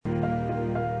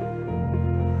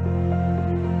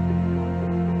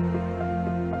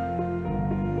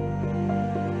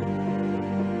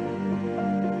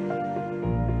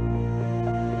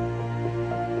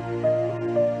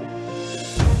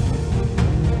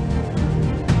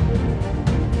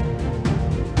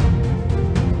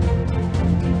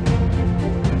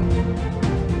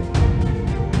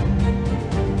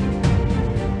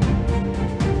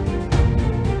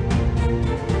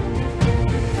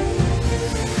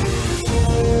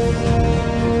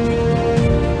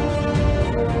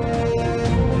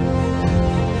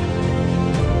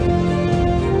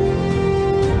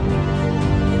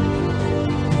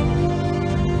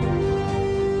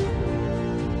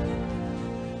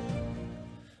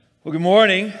Well, good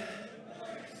morning.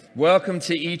 Welcome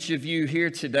to each of you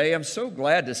here today. I'm so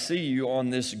glad to see you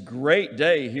on this great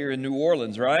day here in New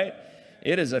Orleans, right?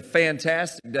 It is a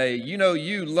fantastic day. You know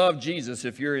you love Jesus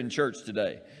if you're in church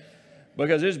today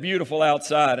because it's beautiful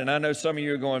outside. And I know some of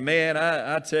you are going, man,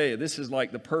 I tell you, this is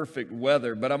like the perfect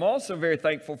weather. But I'm also very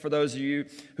thankful for those of you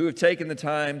who have taken the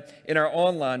time in our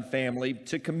online family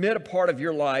to commit a part of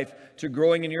your life to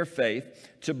growing in your faith,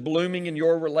 to blooming in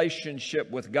your relationship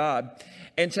with God,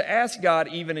 and to ask God,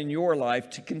 even in your life,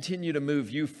 to continue to move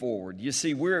you forward. You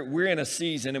see, we're in a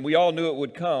season, and we all knew it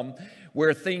would come,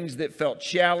 where things that felt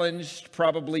challenged,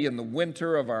 probably in the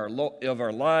winter of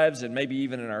our lives, and maybe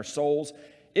even in our souls,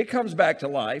 it comes back to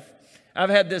life. I've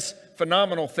had this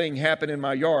phenomenal thing happen in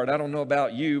my yard. I don't know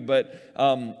about you, but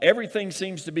everything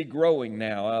seems to be growing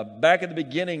now. Back at the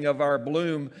beginning of our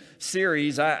Bloom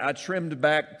series, I trimmed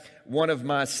back one of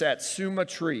my Satsuma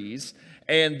trees.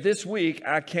 And this week,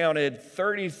 I counted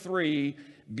 33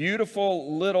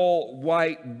 beautiful little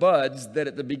white buds that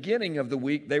at the beginning of the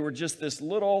week, they were just this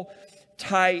little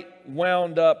tight,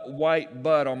 wound up white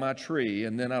bud on my tree.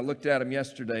 And then I looked at them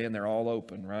yesterday and they're all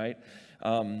open, right?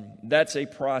 That's a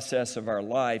process of our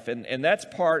life. And that's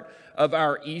part of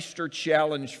our Easter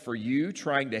challenge for you,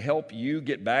 trying to help you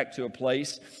get back to a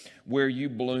place where you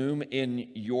bloom in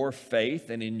your faith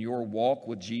and in your walk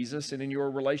with Jesus and in your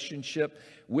relationship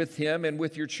with Him and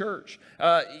with your church.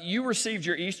 You received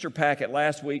your Easter packet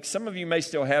last week. Some of you may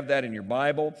still have that in your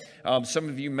Bible. Some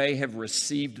of you may have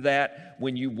received that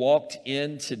when you walked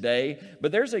in today.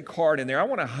 But there's a card in there. I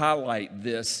want to highlight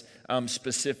this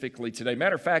specifically today.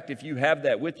 Matter of fact, if you have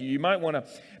that with you, you might want to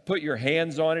put your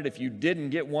hands on it. If you didn't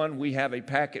get one, we have a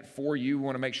packet for you. We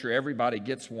want to make sure everybody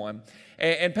gets one.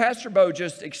 And Pastor Bo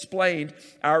just explained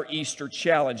our Easter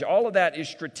challenge. All of that is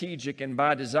strategic and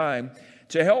by design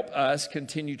to help us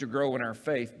continue to grow in our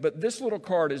faith. But this little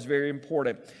card is very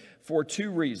important for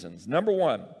two reasons. Number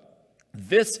one,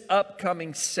 this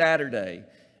upcoming Saturday,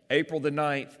 April the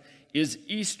 9th, is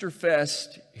Easter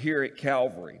Fest here at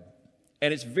Calvary.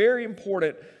 And it's very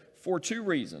important for two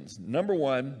reasons. Number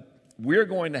one, we're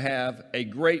going to have a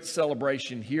great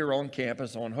celebration here on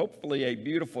campus on hopefully a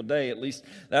beautiful day. At least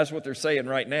that's what they're saying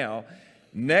right now.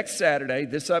 Next Saturday,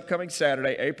 this upcoming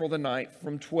Saturday, April the 9th,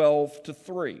 from 12 to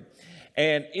 3.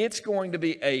 And it's going to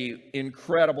be an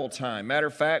incredible time. Matter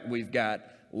of fact, we've got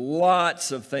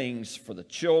lots of things for the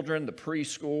children, the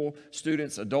preschool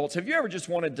students, adults. Have you ever just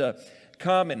wanted to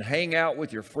come and hang out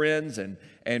with your friends and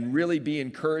really be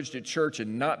encouraged at church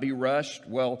and not be rushed?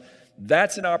 Well,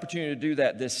 that's an opportunity to do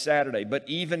that this Saturday. But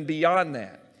even beyond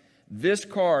that, this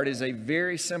card is a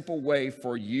very simple way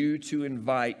for you to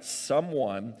invite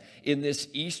someone in this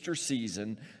Easter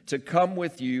season to come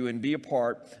with you and be a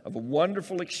part of a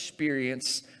wonderful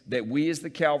experience that we as the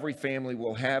Calvary family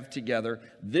will have together.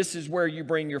 This is where you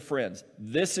bring your friends.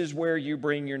 This is where you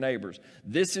bring your neighbors.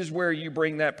 This is where you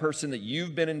bring that person that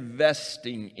you've been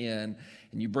investing in,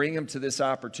 and you bring them to this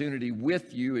opportunity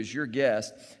with you as your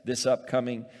guest this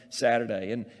upcoming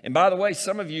Saturday. And by the way,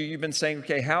 some of you, you've been saying,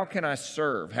 okay, how can I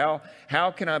serve?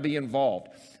 How can I be involved?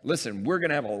 Listen, we're going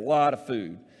to have a lot of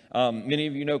food. Many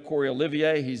of you know Corey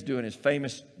Olivier. He's doing his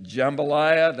famous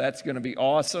jambalaya. That's going to be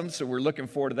awesome. So we're looking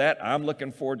forward to that. I'm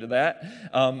looking forward to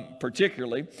that,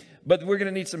 particularly. But we're going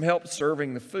to need some help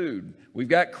serving the food. We've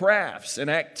got crafts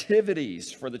and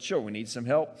activities for the children. We need some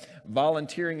help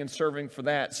volunteering and serving for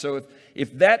that. So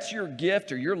if that's your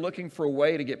gift or you're looking for a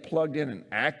way to get plugged in and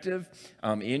active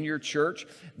in your church,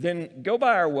 then go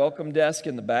by our welcome desk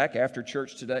in the back after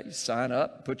church today. Sign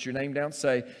up, put your name down,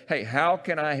 say, hey, how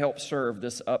can I help serve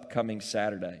this upcoming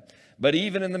Saturday? But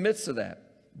even in the midst of that,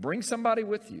 bring somebody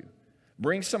with you.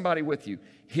 Bring somebody with you.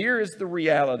 Here is the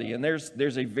reality, and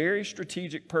there's a very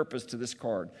strategic purpose to this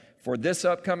card for this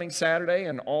upcoming Saturday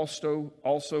and also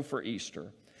for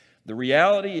Easter. The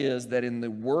reality is that in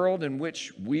the world in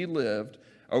which we lived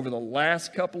over the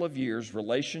last couple of years,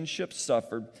 relationships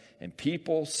suffered and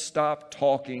people stopped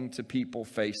talking to people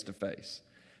face to face.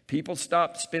 People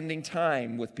stopped spending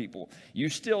time with people. You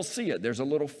still see it. There's a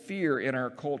little fear in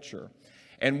our culture.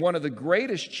 And one of the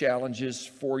greatest challenges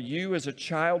for you as a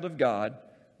child of God,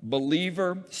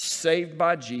 believer, saved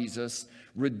by Jesus,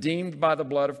 redeemed by the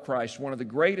blood of Christ, one of the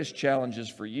greatest challenges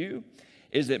for you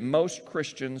is that most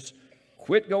Christians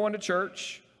quit going to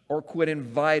church or quit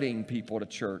inviting people to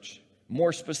church.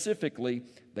 More specifically,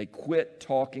 they quit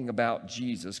talking about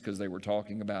Jesus because they were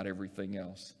talking about everything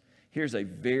else. Here's a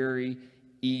very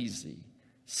easy,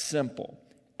 simple,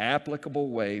 applicable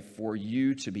way for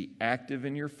you to be active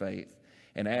in your faith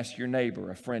and ask your neighbor,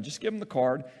 a friend, just give them the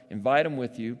card, invite them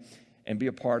with you, and be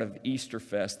a part of Easter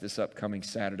Fest this upcoming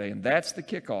Saturday. And that's the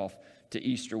kickoff to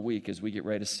Easter week as we get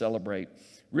ready to celebrate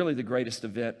really the greatest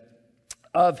event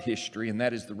of history, and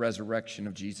that is the resurrection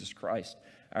of Jesus Christ,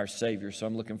 our Savior. So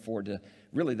I'm looking forward to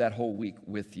really that whole week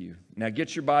with you. Now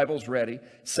get your Bibles ready.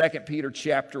 2 Peter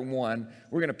chapter 1.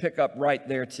 We're going to pick up right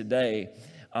there today.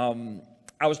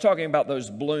 I was talking about those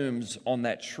blooms on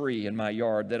that tree in my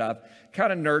yard that I've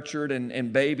kind of nurtured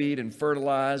and babied and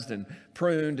fertilized and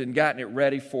pruned and gotten it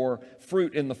ready for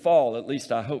fruit in the fall. At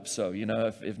least I hope so. You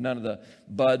know, if none of the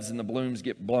buds and the blooms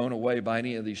get blown away by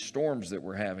any of these storms that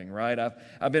we're having, right?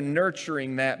 I've been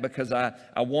nurturing that because I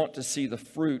want to see the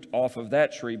fruit off of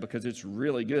that tree because it's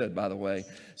really good, by the way.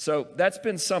 So that's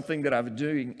been something that I've been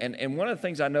doing. And one of the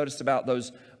things I noticed about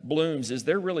those blooms is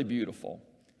they're really beautiful.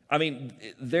 I mean,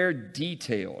 they're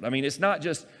detailed. I mean, it's not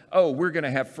just, oh, we're going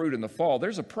to have fruit in the fall.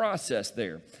 There's a process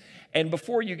there. And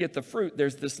before you get the fruit,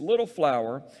 there's this little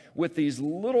flower with these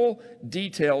little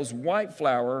details, white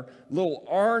flower, little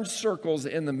orange circles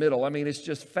in the middle. I mean, it's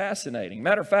just fascinating.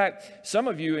 Matter of fact, some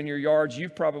of you in your yards,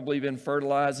 you've probably been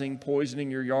fertilizing,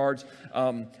 poisoning your yards.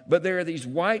 But there are these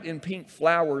white and pink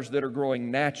flowers that are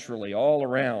growing naturally all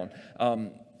around.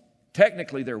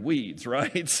 Technically, they're weeds,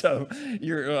 right? So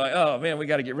you're like, oh, man, we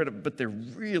got to get rid of them. But they're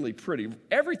really pretty.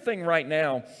 Everything right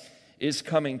now is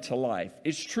coming to life.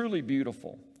 It's truly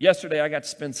beautiful. Yesterday, I got to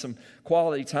spend some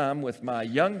quality time with my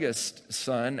youngest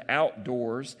son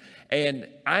outdoors. And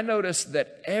I noticed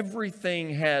that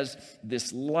everything has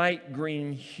this light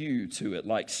green hue to it,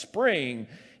 like spring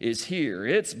is here.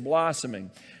 It's blossoming.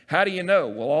 How do you know?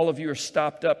 Well, all of you are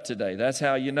stopped up today. That's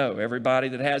how you know. Everybody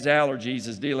that has allergies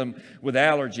is dealing with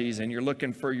allergies, and you're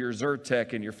looking for your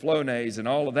Zyrtec and your Flonase and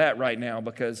all of that right now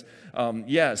because,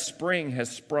 spring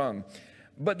has sprung.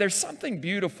 But there's something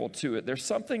beautiful to it. There's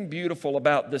something beautiful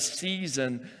about the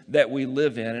season that we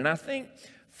live in. And I think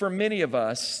for many of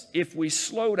us, if we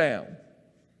slow down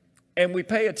and we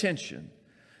pay attention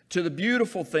to the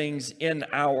beautiful things in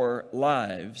our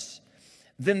lives,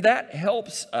 then that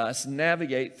helps us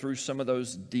navigate through some of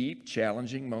those deep,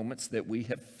 challenging moments that we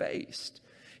have faced.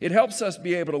 It helps us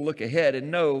be able to look ahead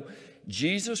and know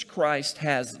Jesus Christ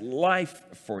has life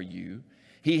for you.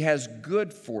 He has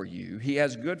good for you. He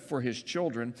has good for His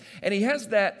children. And He has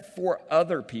that for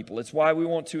other people. It's why we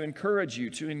want to encourage you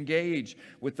to engage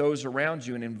with those around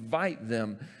you and invite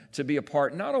them to be a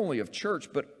part not only of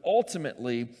church, but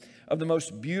ultimately of the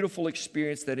most beautiful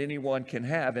experience that anyone can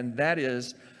have, and that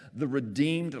is the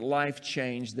redeemed life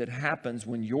change that happens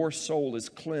when your soul is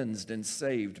cleansed and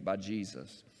saved by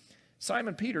Jesus.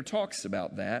 Simon Peter talks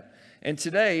about that. And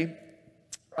today,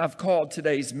 I've called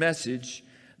today's message,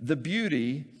 The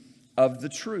Beauty of the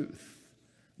Truth.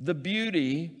 The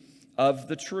beauty of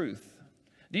the truth.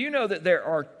 Do you know that there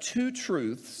are two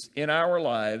truths in our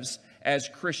lives as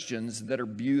Christians that are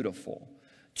beautiful?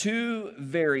 Two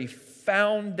very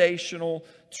foundational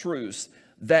truths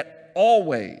that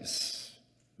always,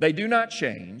 they do not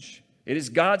change. It is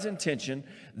God's intention.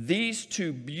 These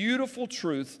two beautiful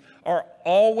truths are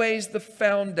always the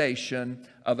foundation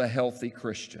of a healthy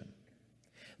Christian.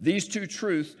 These two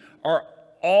truths are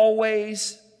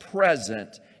always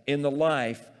present in the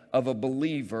life of a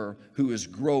believer who is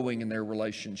growing in their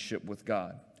relationship with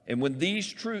God. And when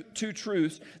these two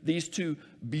truths, these two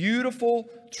beautiful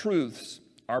truths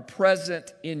are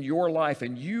present in your life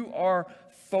and you are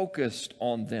focused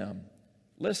on them,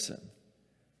 listen,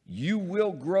 you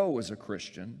will grow as a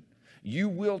Christian. You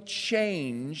will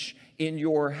change in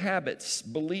your habits,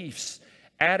 beliefs,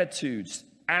 attitudes,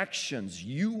 actions.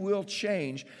 You will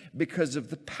change because of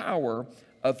the power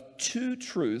of two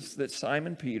truths that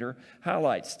Simon Peter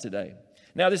highlights today.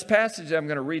 Now, this passage I'm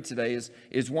going to read today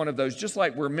is one of those, just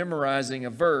like we're memorizing a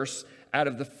verse out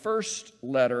of the first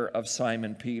letter of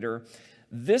Simon Peter.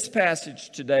 This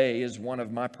passage today is one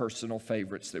of my personal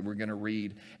favorites that we're going to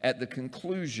read at the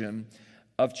conclusion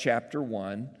of chapter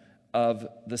 1 of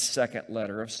the second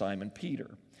letter of Simon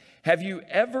Peter. Have you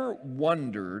ever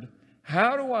wondered,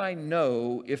 how do I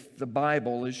know if the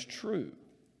Bible is true?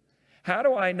 How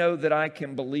do I know that I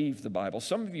can believe the Bible?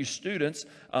 Some of you students,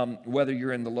 whether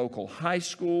you're in the local high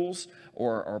schools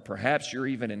or perhaps you're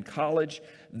even in college,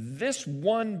 this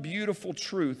one beautiful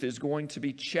truth is going to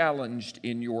be challenged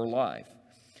in your life.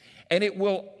 And it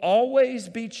will always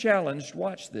be challenged,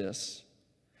 watch this,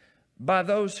 by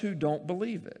those who don't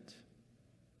believe it.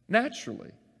 Naturally.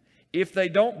 If they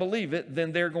don't believe it,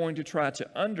 then they're going to try to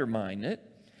undermine it,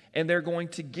 and they're going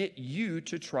to get you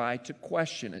to try to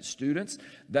question it. Students,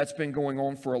 that's been going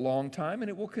on for a long time, and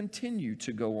it will continue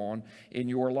to go on in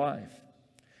your life.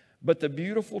 But the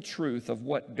beautiful truth of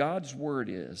what God's Word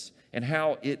is and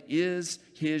how it is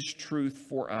His truth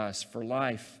for us, for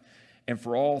life, and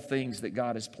for all things that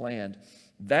God has planned,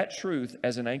 That truth,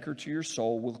 as an anchor to your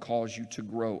soul, will cause you to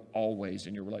grow always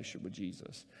in your relationship with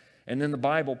Jesus. And then the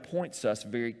Bible points us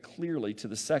very clearly to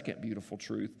the second beautiful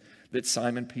truth that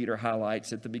Simon Peter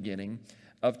highlights at the beginning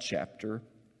of chapter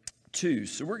 2.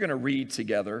 So we're going to read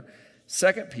together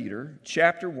 2 Peter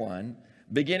chapter 1,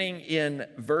 beginning in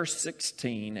verse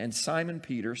 16. And Simon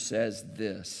Peter says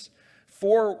this: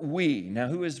 "For we," now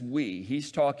who is we?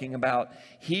 He's talking about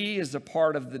he is a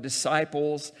part of the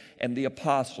disciples and the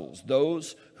apostles,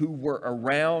 those who were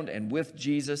around and with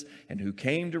Jesus and who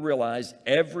came to realize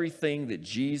everything that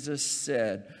Jesus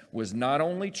said was not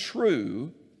only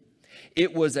true,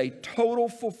 it was a total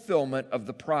fulfillment of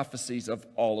the prophecies of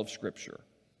all of Scripture.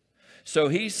 So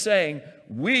he's saying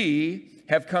we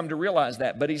have come to realize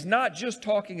that, but he's not just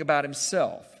talking about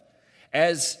himself.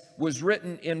 As was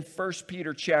written in 1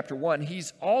 Peter chapter 1,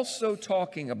 he's also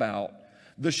talking about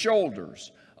the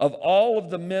shoulders of all of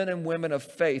the men and women of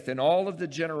faith in all of the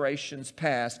generations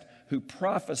past who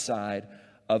prophesied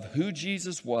of who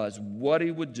Jesus was, what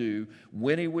he would do,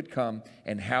 when he would come,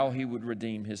 and how he would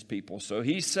redeem his people. So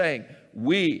he's saying,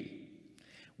 we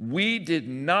did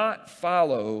not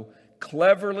follow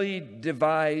cleverly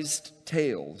devised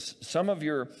tales. Some of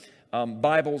your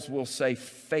Bibles will say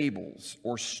fables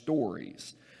or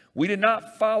stories. We did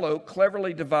not follow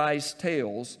cleverly devised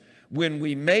tales when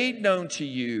we made known to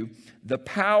you the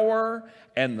power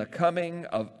and the coming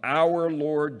of our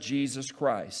Lord Jesus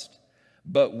Christ.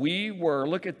 But we were,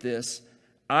 look at this,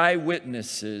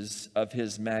 eyewitnesses of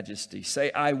his majesty.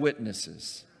 Say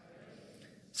eyewitnesses.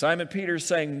 Simon Peter is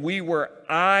saying we were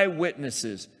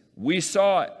eyewitnesses. We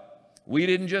saw it. We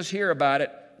didn't just hear about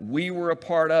it. We were a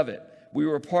part of it. We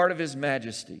were a part of his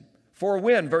majesty. For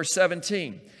when, verse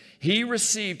 17, he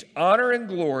received honor and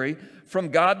glory from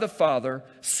God the Father,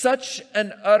 such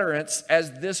an utterance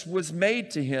as this was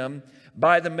made to him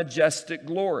by the majestic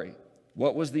glory.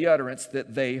 What was the utterance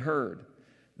that they heard?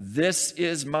 This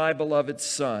is my beloved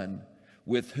Son,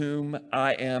 with whom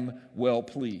I am well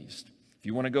pleased. If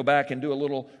you want to go back and do a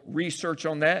little research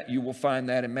on that, you will find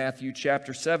that in Matthew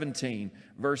chapter 17,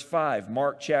 verse 5,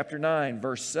 Mark chapter 9,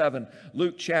 verse 7,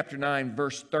 Luke chapter 9,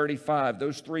 verse 35.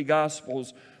 Those three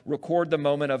Gospels record the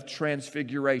moment of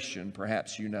transfiguration,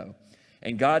 perhaps you know.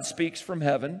 And God speaks from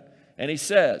heaven, and he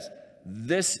says,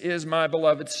 this is my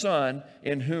beloved Son,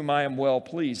 in whom I am well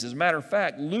pleased. As a matter of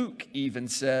fact, Luke even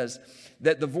says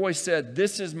that the voice said,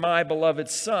 this is my beloved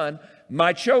Son,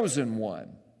 my chosen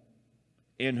one,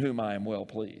 in whom I am well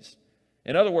pleased.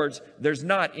 In other words, there's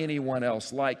not anyone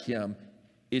else like him.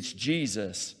 It's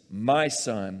Jesus, my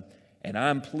Son, and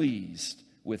I'm pleased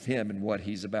with him and what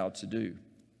he's about to do.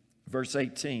 Verse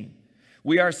 18,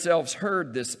 we ourselves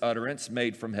heard this utterance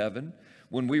made from heaven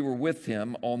when we were with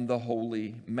him on the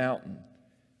holy mountain.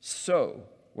 So,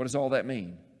 what does all that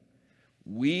mean?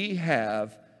 We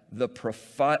have the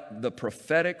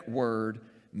prophetic word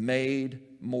made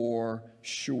more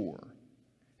sure.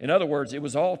 In other words, it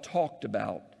was all talked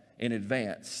about in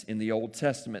advance in the Old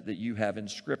Testament that you have in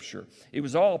Scripture. It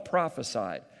was all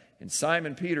prophesied. And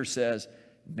Simon Peter says,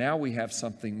 now we have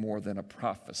something more than a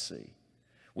prophecy.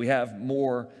 We have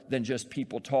more than just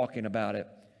people talking about it.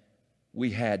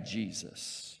 We had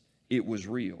Jesus. It was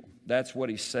real. That's what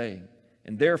he's saying.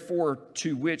 And therefore,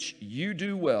 to which you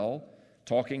do well,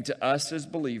 talking to us as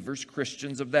believers,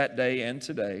 Christians of that day and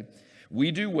today,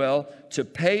 we do well to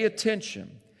pay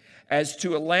attention as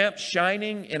to a lamp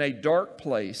shining in a dark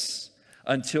place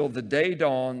until the day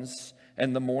dawns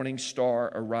and the morning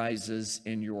star arises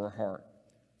in your heart.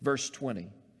 Verse 20,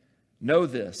 know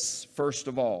this, first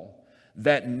of all,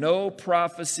 that no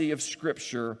prophecy of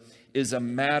Scripture is a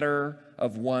matter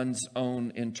of one's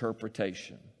own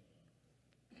interpretation.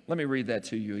 Let me read that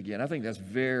to you again. I think that's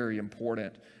very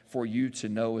important for you to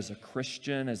know as a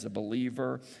Christian, as a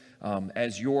believer.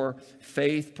 As your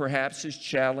faith perhaps is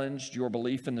challenged, your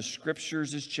belief in the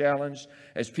Scriptures is challenged,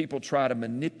 as people try to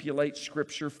manipulate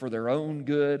Scripture for their own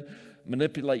good,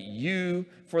 manipulate you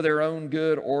for their own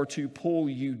good, or to pull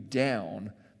you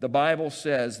down. The Bible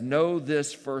says, know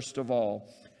this first of all,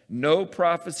 no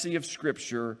prophecy of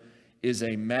Scripture is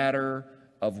a matter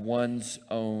of one's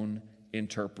own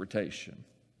interpretation.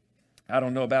 I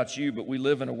don't know about you, but we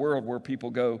live in a world where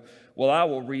people go, well, I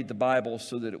will read the Bible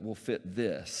so that it will fit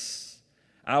this.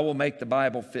 I will make the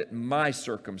Bible fit my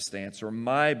circumstance or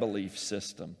my belief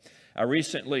system. I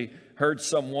recently heard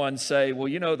someone say, well,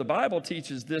 you know, the Bible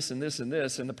teaches this and this and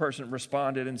this. And the person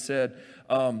responded and said,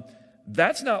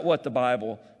 that's not what the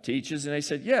Bible teaches. And they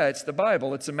said, yeah, it's the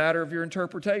Bible. It's a matter of your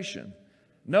interpretation.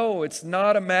 No, it's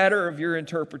not a matter of your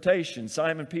interpretation.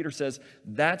 Simon Peter says,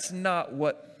 that's not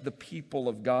what the people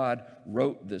of God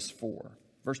wrote this for.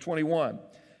 Verse 21,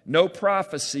 No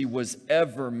prophecy was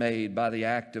ever made by the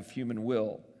act of human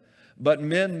will, but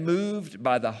men moved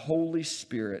by the Holy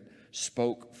Spirit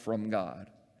spoke from God.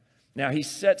 Now, he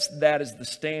sets that as the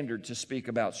standard to speak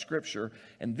about Scripture,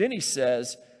 and then he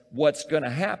says what's going to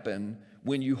happen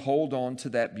when you hold on to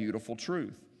that beautiful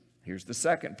truth. Here's the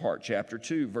second part, chapter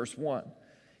 2, verse 1.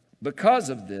 Because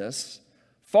of this,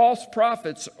 false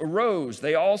prophets arose.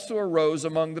 They also arose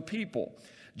among the people,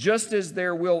 just as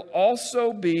there will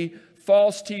also be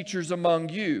false teachers among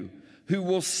you who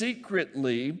will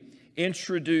secretly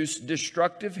introduce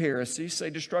destructive heresies, say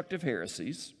destructive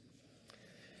heresies,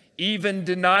 even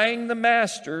denying the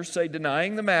master, say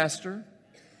denying the master,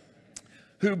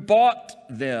 who bought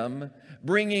them,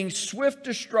 bringing swift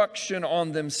destruction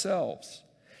on themselves.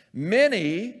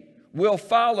 Many will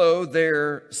follow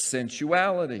their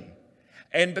sensuality,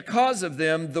 and because of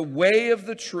them, the way of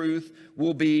the truth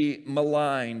will be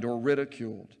maligned or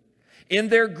ridiculed. In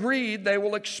their greed, they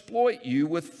will exploit you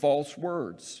with false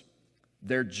words.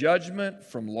 Their judgment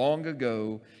from long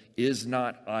ago is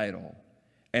not idle,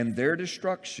 and their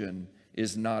destruction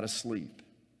is not asleep.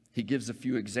 He gives a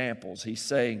few examples. He's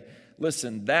saying,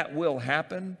 listen, that will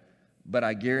happen, but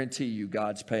I guarantee you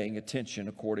God's paying attention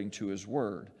according to His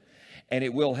word. And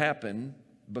it will happen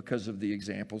because of the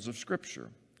examples of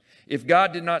Scripture. If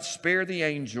God did not spare the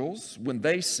angels when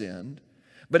they sinned,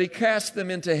 but He cast them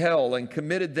into hell and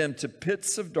committed them to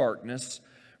pits of darkness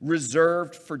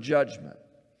reserved for judgment.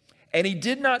 And He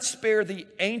did not spare the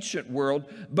ancient world,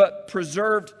 but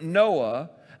preserved Noah,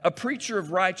 a preacher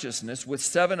of righteousness, with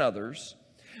 7 others,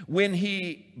 when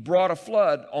He brought a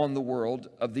flood on the world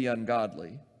of the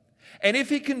ungodly. And if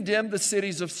He condemned the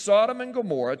cities of Sodom and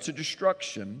Gomorrah to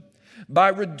destruction by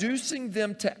reducing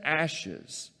them to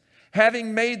ashes,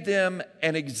 having made them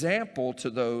an example to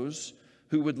those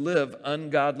who would live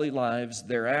ungodly lives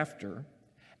thereafter,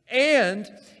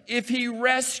 and if He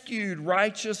rescued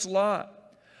righteous Lot,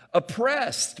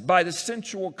 oppressed by the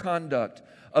sensual conduct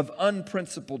of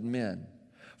unprincipled men.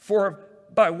 For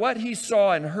by what he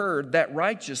saw and heard, that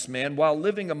righteous man, while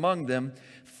living among them,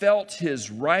 felt his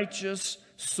righteous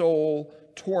soul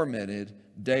tormented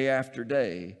day after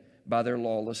day by their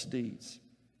lawless deeds.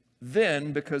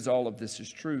 Then, because all of this is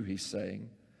true, he's saying,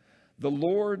 the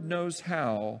Lord knows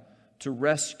how to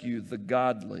rescue the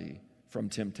godly from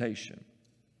temptation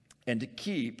and to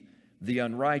keep the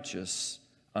unrighteous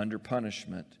under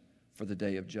punishment for the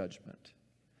day of judgment.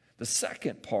 The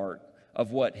second part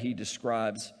of what he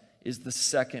describes is the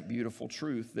second beautiful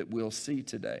truth that we'll see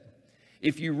today.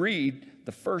 If you read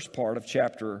the first part of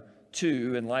chapter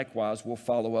 2, and likewise we'll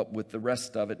follow up with the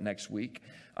rest of it next week,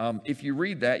 if you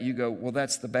read that, you go, well,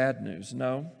 that's the bad news.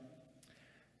 No,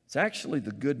 it's actually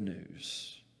the good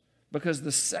news. Because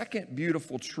the second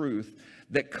beautiful truth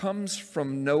that comes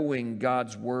from knowing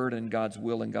God's word and God's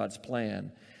will and God's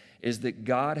plan is that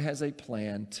God has a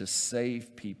plan to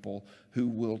save people who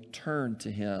will turn to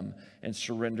Him and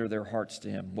surrender their hearts to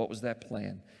Him. What was that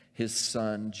plan? His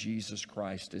Son, Jesus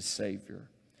Christ, as Savior.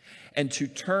 And to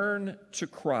turn to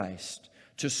Christ,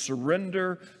 to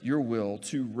surrender your will,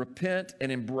 to repent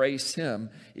and embrace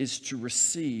Him, is to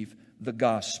receive the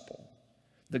gospel.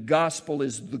 The gospel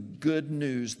is the good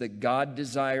news that God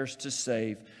desires to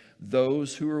save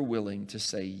those who are willing to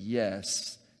say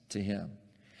yes to Him.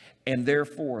 And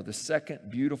therefore, the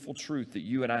second beautiful truth that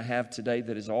you and I have today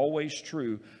that is always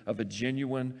true of a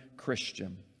genuine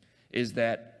Christian is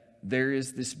that there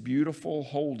is this beautiful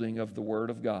holding of the Word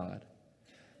of God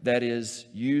that is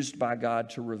used by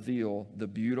God to reveal the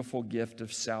beautiful gift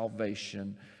of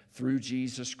salvation through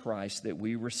Jesus Christ that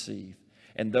we receive.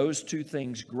 And those two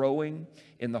things growing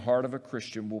in the heart of a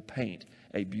Christian will paint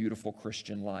a beautiful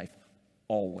Christian life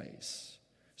always.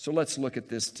 So let's look at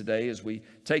this today as we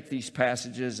take these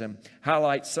passages and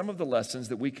highlight some of the lessons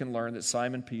that we can learn that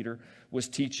Simon Peter was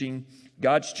teaching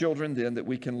God's children then that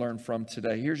we can learn from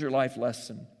today. Here's your life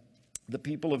lesson. The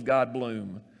people of God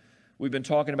bloom. We've been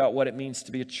talking about what it means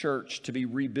to be a church, to be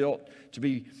rebuilt, to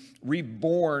be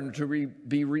reborn, to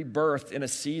be rebirthed in a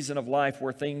season of life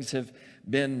where things have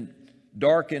been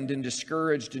darkened and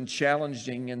discouraged and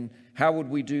challenging. And how would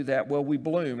we do that? Well, we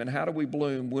bloom. And how do we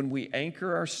bloom? When we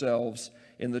anchor ourselves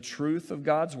in the truth of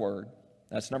God's word.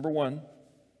 That's number one.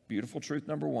 Beautiful truth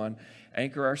number one.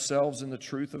 Anchor ourselves in the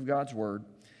truth of God's word,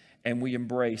 and we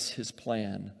embrace His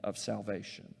plan of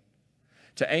salvation.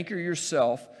 To anchor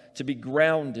yourself, to be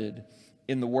grounded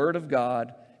in the word of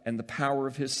God and the power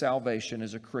of His salvation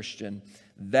as a Christian,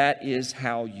 that is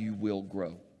how you will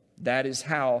grow. That is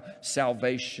how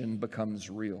salvation becomes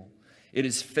real. It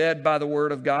is fed by the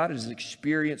Word of God. It is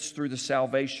experienced through the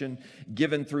salvation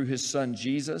given through His Son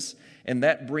Jesus. And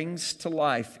that brings to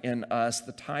life in us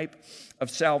the type of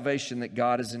salvation that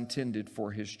God has intended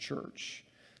for His church.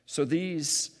 So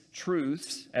these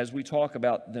truths, as we talk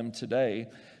about them today,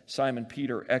 Simon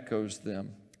Peter echoes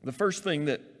them. The first thing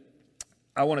that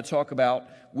I want to talk about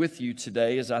with you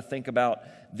today as I think about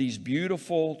these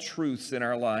beautiful truths in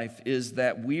our life is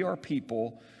that we are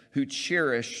people who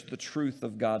cherish the truth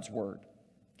of God's Word.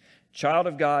 Child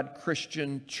of God,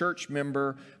 Christian, church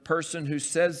member, person who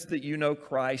says that you know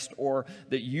Christ or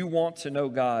that you want to know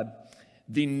God,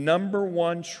 the number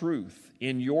one truth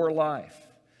in your life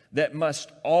that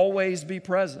must always be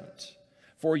present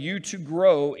for you to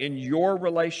grow in your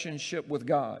relationship with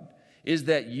God is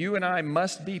that you and I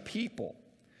must be people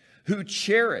who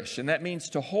cherish, and that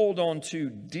means to hold on to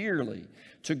dearly,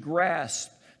 to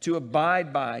grasp, to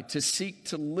abide by, to seek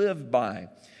to live by.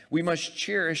 We must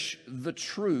cherish the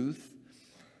truth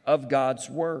of God's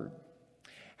Word.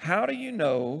 How do you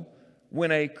know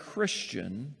when a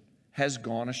Christian has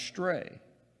gone astray?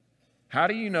 How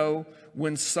do you know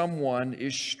when someone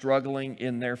is struggling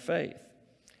in their faith?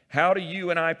 How do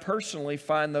you and I personally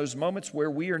find those moments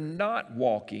where we are not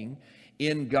walking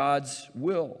in God's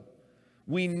will?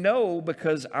 We know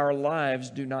because our lives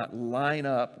do not line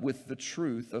up with the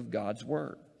truth of God's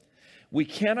Word. We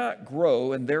cannot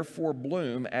grow and therefore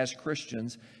bloom as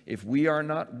Christians if we are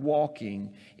not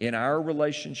walking in our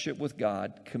relationship with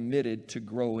God, committed to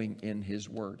growing in His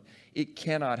Word. It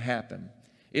cannot happen.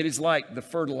 It is like the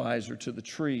fertilizer to the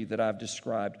tree that I've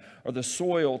described, or the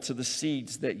soil to the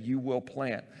seeds that you will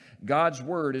plant. God's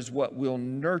Word is what will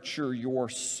nurture your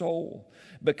soul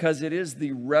because it is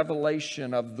the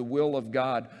revelation of the will of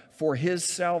God for His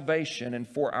salvation and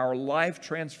for our life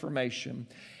transformation.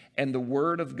 And the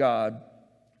Word of God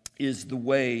is the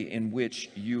way in which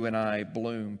you and I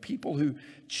bloom. People who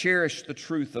cherish the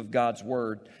truth of God's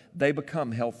Word, they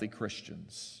become healthy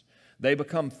Christians. They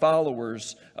become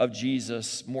followers of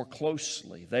Jesus more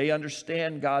closely. They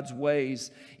understand God's ways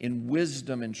in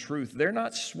wisdom and truth. They're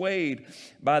not swayed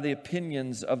by the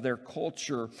opinions of their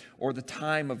culture or the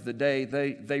time of the day.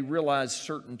 They realize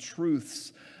certain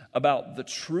truths about the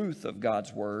truth of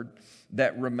God's Word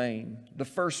that remain. The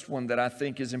first one that I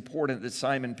think is important that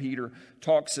Simon Peter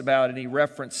talks about, and he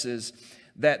references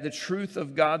that the truth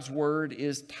of God's Word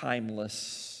is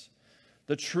timeless.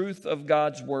 The truth of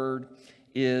God's Word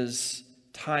is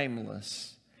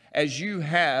timeless. As you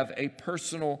have a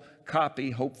personal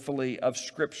copy, hopefully, of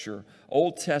Scripture,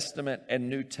 Old Testament and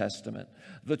New Testament,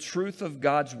 the truth of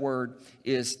God's Word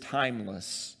is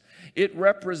timeless. It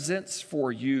represents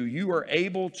for you, you are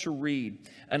able to read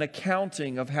an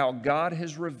accounting of how God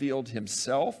has revealed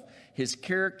Himself, His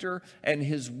character, and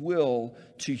His will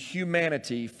to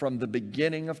humanity from the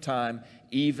beginning of time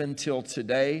even till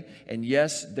today. And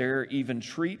yes, there are even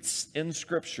treats in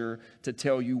Scripture to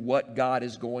tell you what God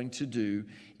is going to do,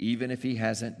 even if He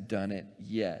hasn't done it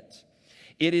yet.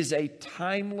 It is a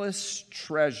timeless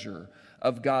treasure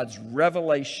of God's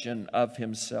revelation of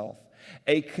Himself.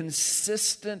 A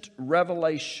consistent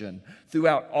revelation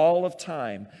throughout all of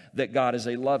time that God is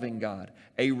a loving God,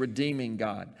 a redeeming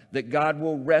God, that God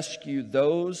will rescue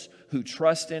those who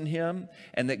trust in Him,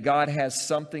 and that God has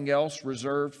something else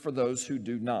reserved for those who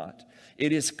do not.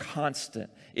 It is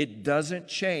constant. It doesn't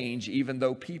change even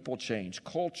though people change,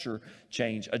 culture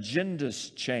change,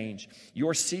 agendas change.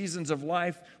 Your seasons of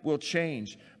life will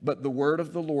change, but the word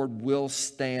of the Lord will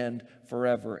stand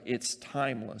forever. It's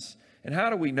timeless. And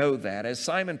how do we know that? As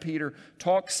Simon Peter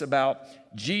talks about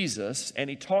Jesus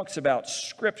and he talks about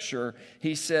Scripture,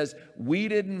 he says, we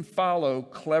didn't follow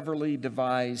cleverly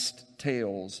devised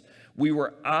tales. We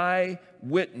were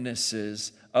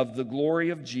eyewitnesses of the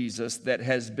glory of Jesus that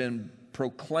has been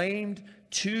proclaimed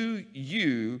to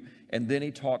you. And then he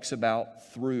talks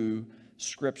about through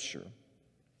Scripture.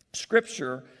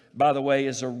 Scripture, by the way,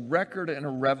 is a record and a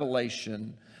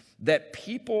revelation that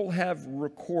people have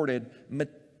recorded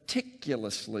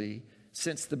meticulously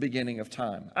since the beginning of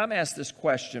time. I'm asked this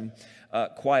question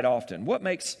quite often. What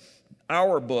makes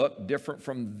our book different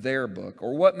from their book?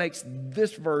 Or what makes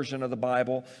this version of the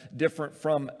Bible different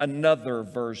from another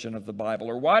version of the Bible?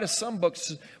 Or why do some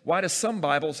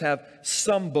Bibles have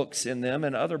some books in them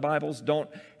and other Bibles don't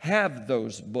have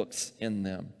those books in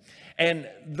them? And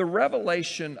the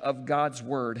revelation of God's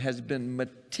Word has been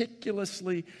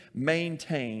meticulously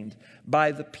maintained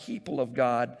by the people of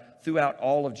God throughout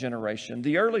all of generation.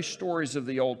 The early stories of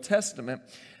the Old Testament,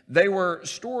 they were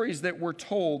stories that were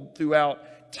told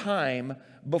throughout time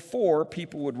before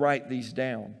people would write these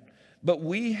down. But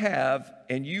we have,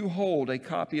 and you hold a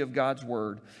copy of God's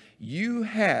Word, you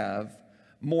have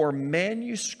more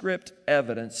manuscript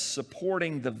evidence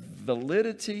supporting the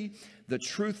validity, the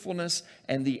truthfulness,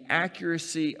 and the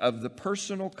accuracy of the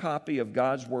personal copy of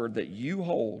God's Word that you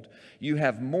hold. You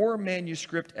have more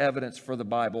manuscript evidence for the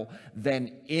Bible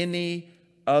than any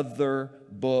other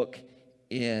book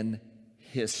in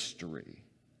history.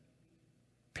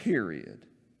 Period.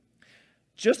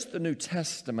 Just the New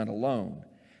Testament alone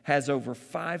has over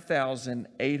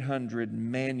 5,800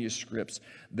 manuscripts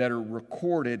that are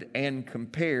recorded and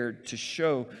compared to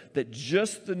show that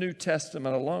just the New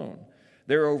Testament alone,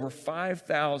 there are over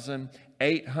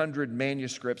 5,800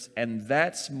 manuscripts, and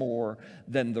that's more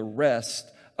than the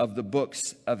rest of the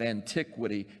books of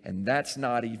antiquity, and that's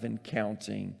not even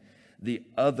counting the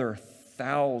other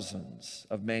thousands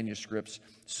of manuscripts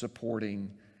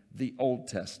supporting the Old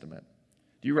Testament.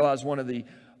 Do you realize one of the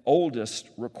oldest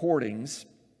recordings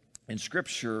in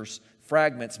Scriptures,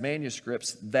 fragments,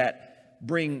 manuscripts that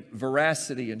bring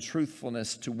veracity and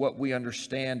truthfulness to what we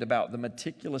understand about the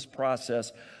meticulous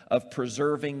process of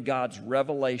preserving God's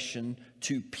revelation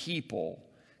to people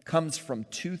comes from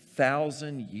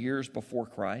 2,000 years before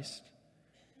Christ?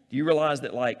 Do you realize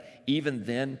that, like, even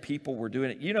then people were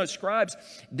doing it? You know, scribes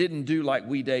didn't do like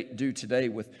we do today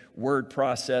with word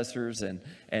processors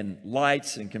and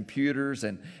lights and computers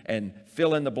and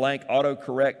fill in the blank,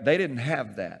 autocorrect. They didn't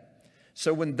have that.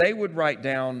 So when they would write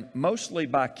down, mostly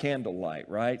by candlelight,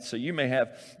 right? So you may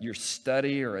have your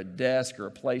study or a desk or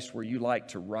a place where you like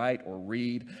to write or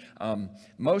read,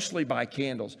 mostly by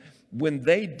candles. When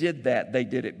they did that, they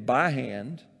did it by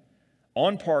hand,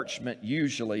 on parchment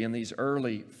usually, in these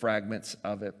early fragments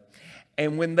of it.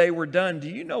 And when they were done, do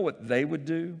you know what they would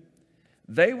do?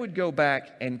 They would go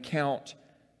back and count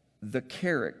the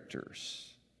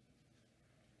characters,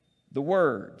 the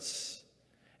words,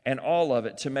 and all of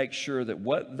it to make sure that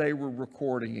what they were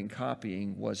recording and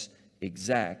copying was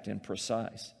exact and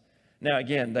precise. Now,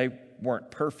 again, they weren't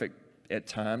perfect at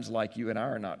times, like you and I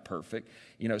are not perfect.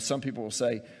 You know, some people will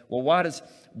say, well, why does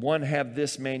one have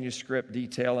this manuscript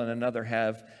detail and another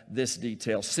have this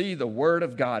detail? See, the Word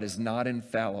of God is not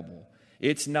infallible.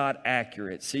 It's not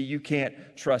accurate. See, you can't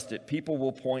trust it. People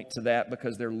will point to that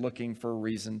because they're looking for a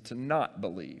reason to not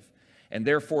believe. And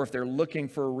therefore, if they're looking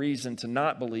for a reason to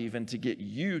not believe and to get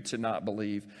you to not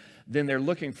believe, then they're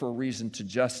looking for a reason to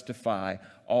justify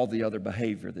all the other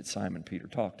behavior that Simon Peter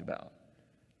talked about.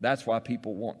 That's why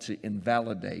people want to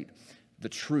invalidate the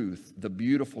truth, the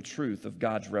beautiful truth of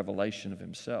God's revelation of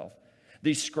Himself.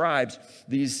 These scribes,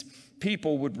 these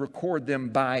people would record them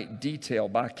by detail,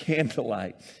 by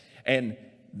candlelight. And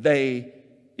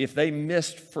if they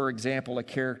missed, for example, a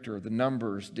character, the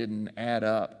numbers didn't add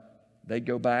up, they'd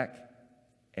go back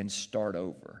and start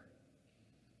over.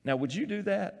 Now, would you do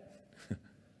that?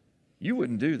 You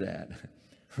wouldn't do that.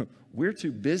 We're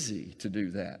too busy to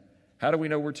do that. How do we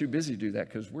know we're too busy to do that?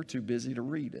 Because we're too busy to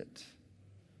read it.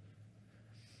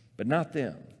 But not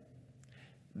them.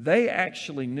 They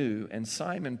actually knew, and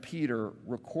Simon Peter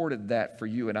recorded that for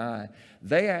you and I.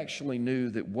 They actually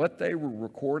knew that what they were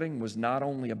recording was not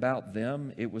only about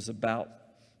them, it was about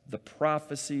the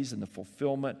prophecies and the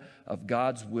fulfillment of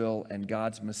God's will and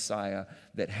God's Messiah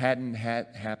that hadn't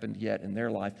happened yet in their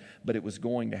life, but it was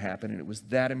going to happen. And it was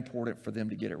that important for them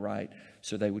to get it right,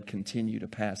 so they would continue to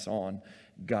pass on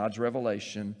God's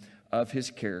revelation of His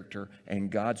character and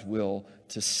God's will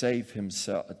to save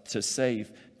Himself, to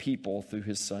save people through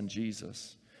His Son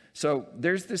Jesus. So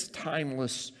there's this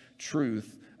timeless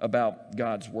truth about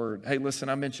God's Word. Hey, listen,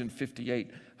 I mentioned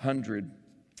 5,800.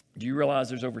 Do you realize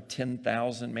there's over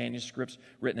 10,000 manuscripts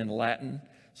written in Latin?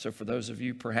 So for those of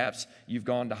you, perhaps you've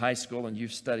gone to high school and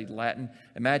you've studied Latin.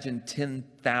 Imagine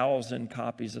 10,000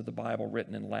 copies of the Bible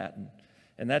written in Latin.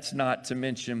 And that's not to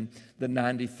mention the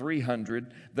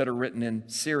 9,300 that are written in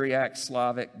Syriac,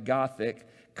 Slavic, Gothic,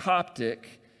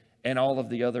 Coptic, and all of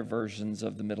the other versions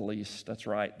of the Middle East. That's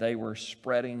right. They were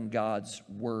spreading God's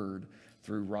Word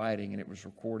through writing, and it was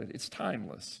recorded. It's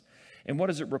timeless. And what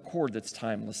does it record that's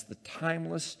timeless? The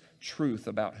timeless truth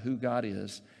about who God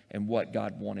is and what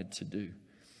God wanted to do.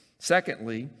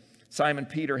 Secondly, Simon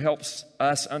Peter helps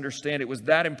us understand it was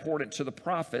that important to the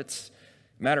prophets.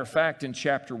 Matter of fact, in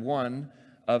chapter 1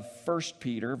 of 1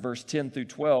 Peter, verse 10 through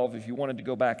 12, if you wanted to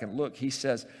go back and look, he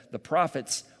says the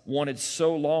prophets wanted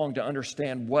so long to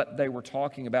understand what they were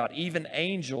talking about. Even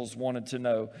angels wanted to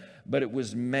know, but it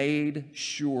was made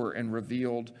sure and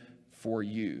revealed for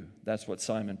you. That's what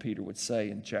Simon Peter would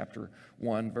say in chapter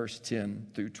 1, verse 10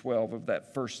 through 12 of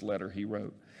that first letter he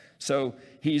wrote. So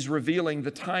he's revealing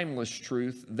the timeless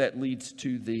truth that leads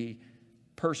to the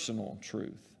personal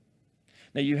truth.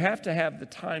 Now, you have to have the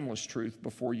timeless truth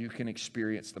before you can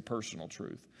experience the personal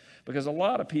truth. Because a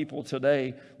lot of people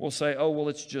today will say, oh, well,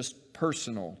 it's just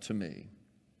personal to me.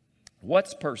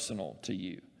 What's personal to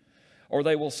you? Or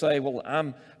they will say, well,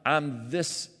 I'm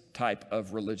this type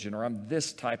of religion, or I'm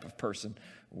this type of person.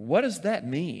 What does that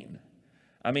mean?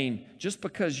 I mean, just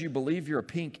because you believe you're a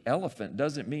pink elephant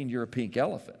doesn't mean you're a pink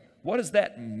elephant. What does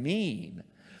that mean?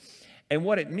 And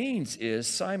what it means is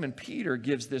Simon Peter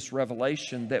gives this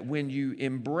revelation that when you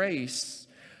embrace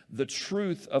the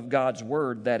truth of God's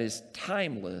word that is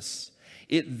timeless,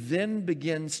 it then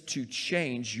begins to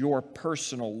change your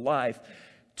personal life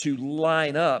to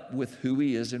line up with who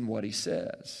he is and what he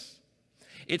says.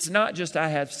 It's not just I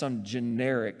have some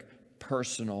generic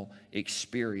personal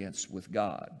experience with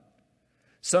God.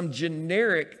 Some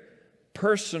generic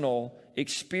personal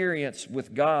experience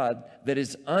with God that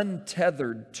is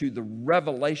untethered to the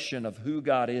revelation of who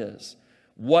God is,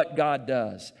 what God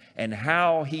does, and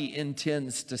how he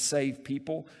intends to save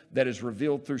people that is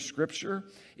revealed through Scripture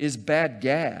is bad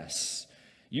gas.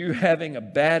 You having a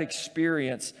bad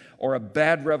experience or a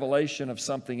bad revelation of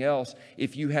something else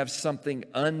if you have something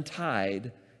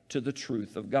untied to the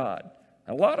truth of God.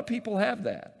 A lot of people have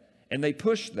that, and they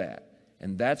push that.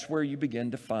 And that's where you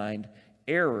begin to find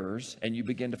errors, and you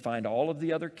begin to find all of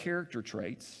the other character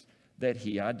traits that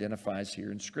he identifies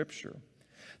here in Scripture.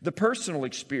 The personal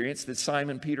experience that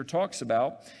Simon Peter talks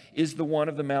about is the one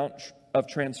of the Mount of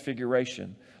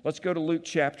Transfiguration. Let's go to Luke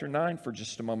chapter 9 for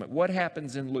just a moment. What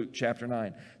happens in Luke chapter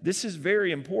 9? This is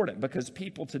very important because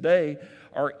people today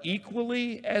are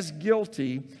equally as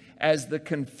guilty as the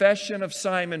confession of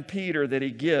Simon Peter that he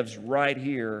gives right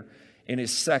here in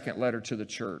his second letter to the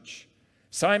church.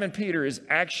 Simon Peter is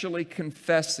actually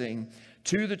confessing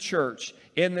to the church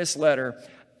in this letter,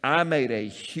 I made a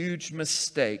huge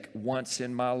mistake once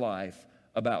in my life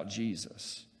about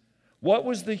Jesus. What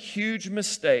was the huge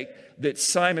mistake that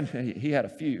Simon, he had a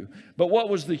few, but what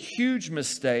was the huge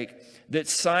mistake that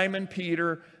Simon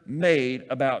Peter made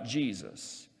about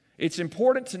Jesus? It's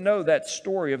important to know that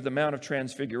story of the Mount of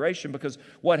Transfiguration because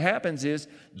what happens is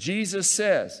Jesus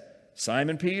says,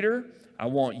 Simon Peter, I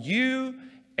want you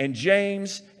and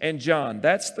James and John.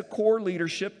 That's the core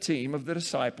leadership team of the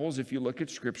disciples, if you look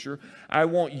at Scripture. I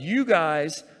want you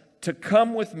guys to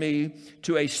come with me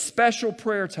to a special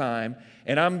prayer time,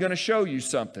 and I'm going to show you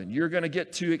something. You're going to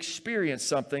get to experience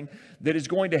something that is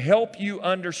going to help you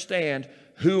understand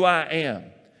who I am.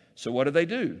 So what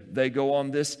do? They go on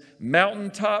this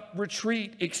mountaintop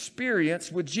retreat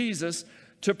experience with Jesus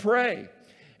to pray.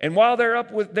 And while they're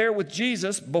there with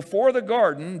Jesus before the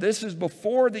garden, this is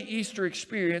before the Easter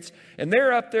experience, and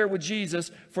they're up there with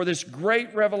Jesus for this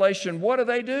great revelation, what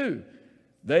do?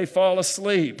 They fall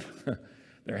asleep.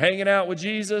 They're hanging out with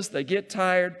Jesus, they get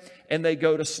tired, and they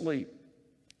go to sleep.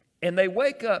 And they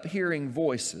wake up hearing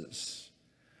voices.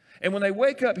 And when they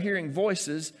wake up hearing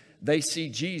voices, they see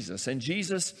Jesus, and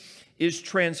Jesus is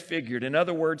transfigured. In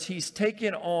other words, he's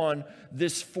taken on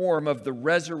this form of the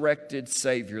resurrected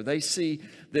Savior. They see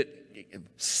that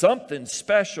something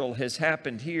special has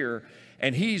happened here,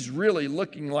 and he's really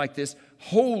looking like this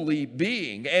holy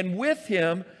being. And with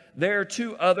him, there are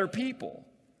two other people,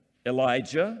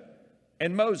 Elijah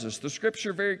and Moses. The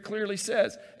Scripture very clearly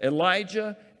says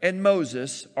Elijah and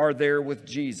Moses are there with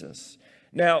Jesus.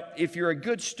 Now, if you're a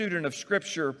good student of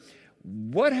Scripture,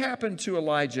 what happened to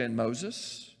Elijah and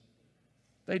Moses?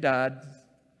 They died,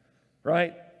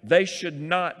 right? They should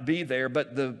not be there,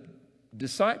 but the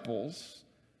disciples,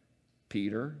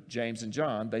 Peter, James, and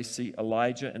John, they see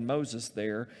Elijah and Moses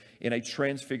there in a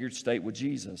transfigured state with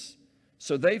Jesus.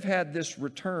 So they've had this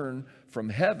return from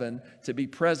heaven to be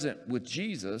present with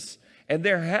Jesus, and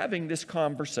they're having this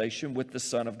conversation with the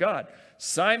Son of God.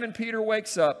 Simon Peter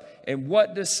wakes up, and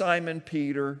what does Simon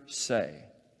Peter say?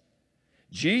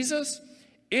 Jesus,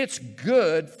 it's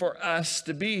good for us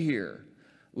to be here.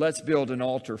 Let's build an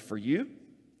altar for you.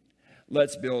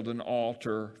 Let's build an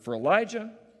altar for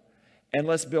Elijah. And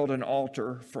let's build an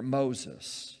altar for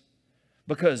Moses.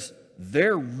 Because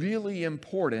they're really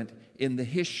important in the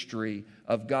history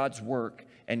of God's work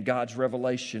and God's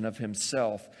revelation of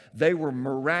himself. They were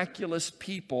miraculous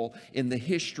people in the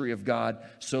history of God.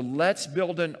 So let's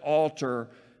build an altar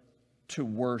to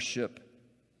worship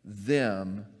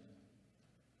them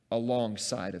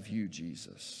alongside of you,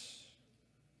 Jesus.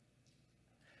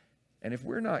 And if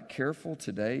we're not careful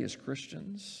today as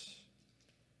Christians,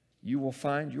 you will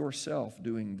find yourself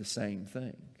doing the same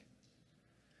thing.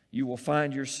 You will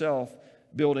find yourself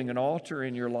building an altar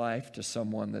in your life to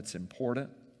someone that's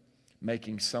important,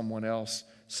 making someone else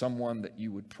someone that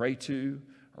you would pray to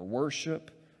or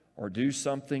worship or do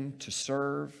something to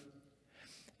serve.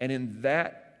 And in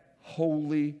that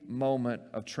holy moment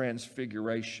of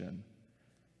transfiguration,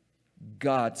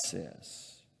 God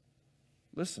says,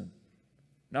 listen,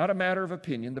 not a matter of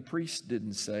opinion. The priest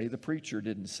didn't say, the preacher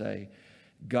didn't say.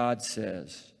 God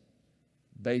says,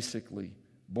 basically,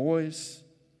 boys,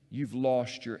 you've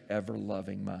lost your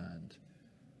ever-loving mind.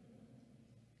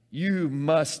 You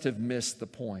must have missed the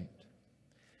point.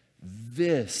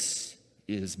 This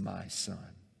is my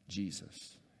son,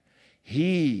 Jesus.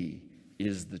 He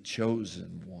is the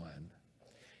chosen one.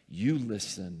 You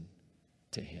listen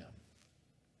to him.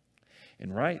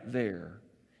 And right there,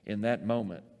 in that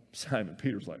moment, Simon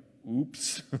Peter's like,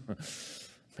 oops.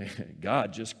 Man,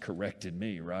 God just corrected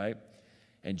me, right?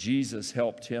 And Jesus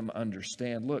helped him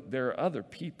understand, look, there are other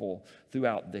people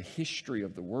throughout the history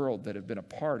of the world that have been a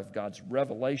part of God's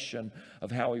revelation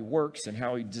of how he works and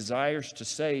how he desires to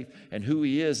save and who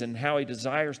he is and how he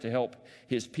desires to help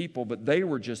his people. But they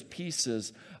were just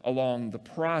pieces along the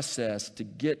process to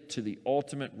get to the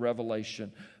ultimate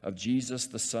revelation of Jesus,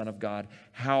 the Son of God,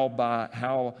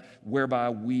 whereby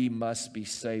we must be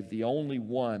saved. The only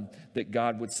one that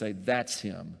God would say, that's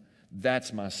him.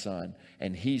 That's my son,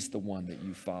 and he's the one that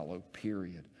you follow,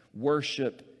 period.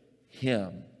 Worship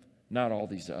him, not all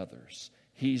these others.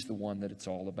 He's the one that it's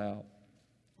all about.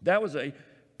 That was a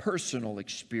personal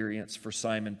experience for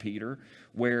Simon Peter,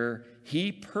 where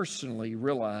he personally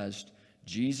realized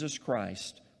Jesus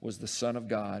Christ was the Son of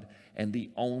God and the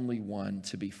only one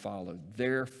to be followed.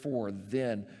 Therefore,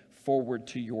 then, forward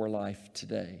to your life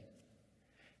today.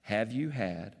 Have you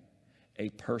had a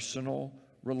personal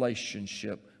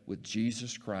relationship with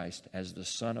Jesus Christ as the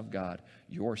Son of God,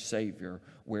 your Savior,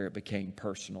 where it became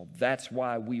personal? That's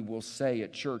why we will say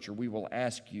at church, or we will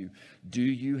ask you, do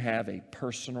you have a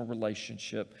personal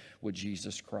relationship with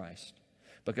Jesus Christ?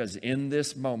 Because in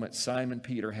this moment, Simon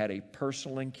Peter had a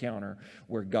personal encounter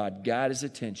where God got his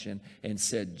attention and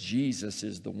said, Jesus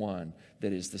is the one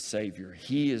that is the Savior.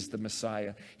 He is the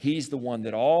Messiah. He's the one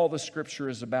that all the Scripture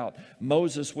is about.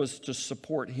 Moses was to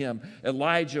support him.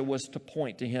 Elijah was to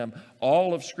point to him.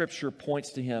 All of Scripture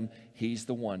points to him. He's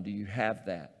the one. Do you have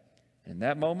that? In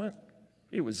that moment,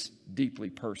 it was deeply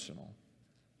personal.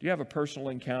 Do you have a personal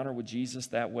encounter with Jesus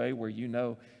that way, where you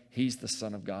know he's the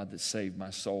Son of God that saved my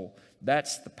soul?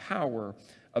 That's the power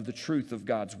of the truth of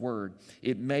God's Word.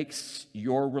 It makes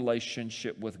your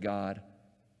relationship with God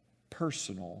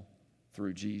personal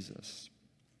through Jesus.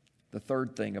 The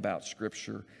third thing about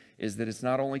Scripture is that it's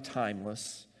not only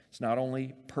timeless, it's not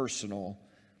only personal,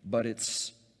 but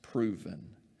it's proven.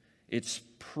 It's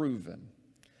proven.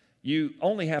 You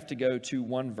only have to go to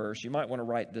one verse. You might want to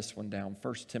write this one down,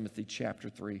 1 Timothy chapter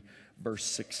 3, verse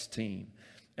 16.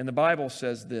 And the Bible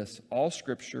says this, all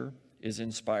Scripture is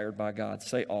inspired by God.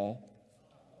 Say all.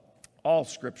 All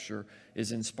Scripture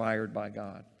is inspired by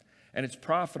God. And it's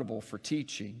profitable for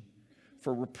teaching,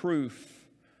 for reproof,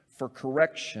 for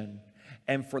correction,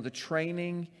 and for the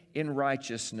training in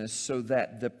righteousness, so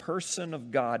that the person of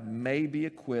God may be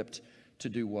equipped to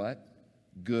do what?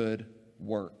 Good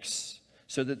works.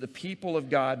 So that the people of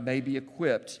God may be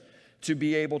equipped to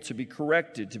be able to be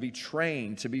corrected, to be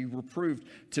trained, to be reproved,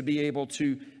 to be able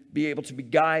to be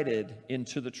guided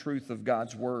into the truth of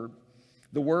God's Word.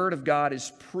 The Word of God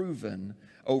is proven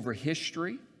over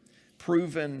history,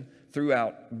 proven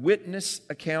throughout witness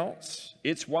accounts.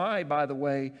 It's why, by the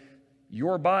way,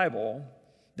 your Bible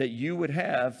that you would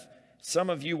have, some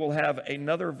of you will have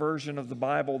another version of the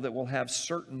Bible that will have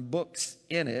certain books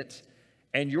in it,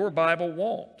 and your Bible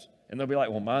won't. And they'll be like,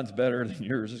 well, mine's better than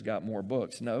yours. It's got more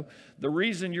books. No, the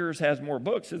reason yours has more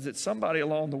books is that somebody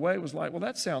along the way was like, well,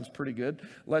 that sounds pretty good.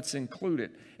 Let's include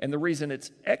it. And the reason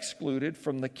it's excluded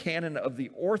from the canon of the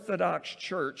Orthodox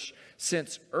Church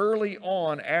since early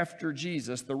on after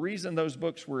Jesus, the reason those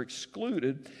books were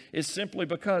excluded is simply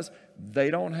because they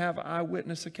don't have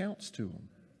eyewitness accounts to them.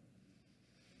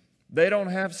 They don't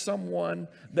have someone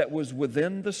that was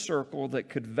within the circle that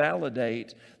could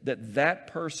validate that that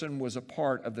person was a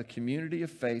part of the community of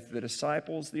faith, the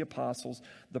disciples, the apostles,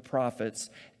 the prophets.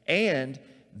 And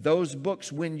those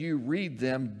books, when you read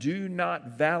them, do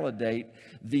not validate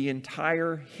the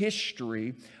entire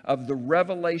history of the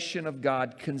revelation of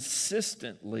God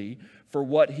consistently for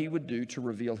what he would do to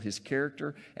reveal his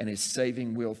character and his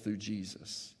saving will through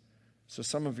Jesus. So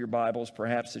some of your Bibles,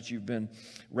 perhaps that you've been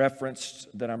referenced,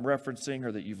 that I'm referencing,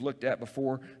 or that you've looked at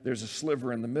before, there's a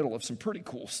sliver in the middle of some pretty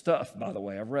cool stuff, by the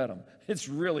way. I've read them. It's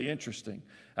really interesting.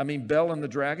 I mean, Bel and the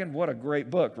Dragon, what a great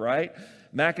book, right?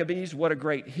 Maccabees, what a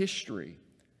great history.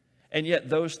 And yet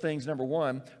those things, number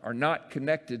one, are not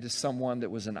connected to someone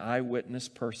that was an eyewitness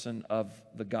person of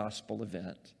the gospel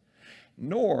event.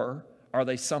 Nor are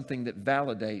they something that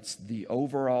validates the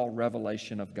overall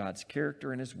revelation of God's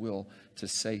character and His will to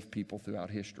save people throughout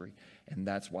history? And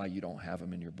that's why you don't have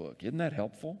them in your book. Isn't that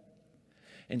helpful?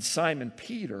 And Simon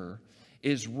Peter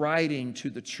is writing to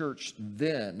the church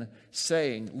then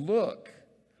saying, look,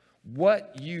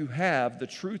 what you have, the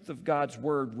truth of God's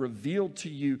word revealed to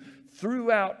you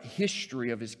throughout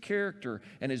history of His character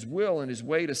and His will and His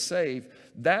way to save,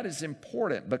 that is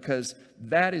important because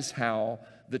that is how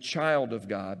the child of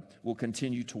God will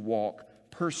continue to walk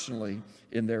personally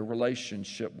in their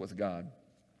relationship with God.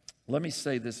 Let me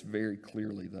say this very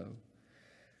clearly, though.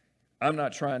 I'm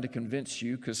not trying to convince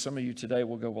you, because some of you today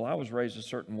will go, well, I was raised a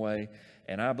certain way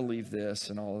and I believe this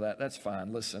and all of that. That's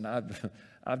fine. Listen,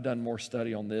 I've done more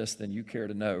study on this than you care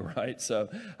to know, right? So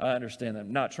I understand that.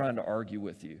 I'm not trying to argue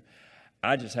with you.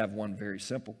 I just have one very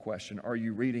simple question. Are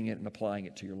you reading it and applying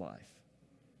it to your life?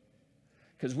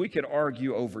 Because we could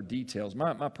argue over details.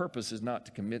 My purpose is not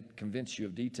to convince you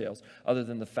of details other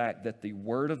than the fact that the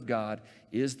Word of God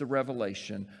is the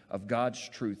revelation of God's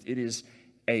truth. It is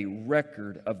a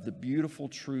record of the beautiful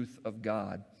truth of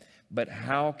God. But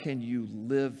how can you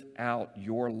live out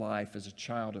your life as a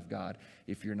child of God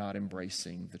if you're not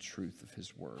embracing the truth of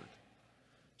His Word?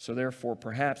 So therefore,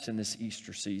 perhaps in this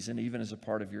Easter season, even as a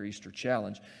part of your Easter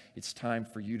challenge, it's time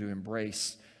for you to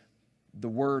embrace the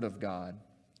Word of God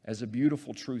as a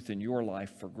beautiful truth in your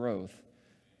life for growth.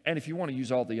 And if you want to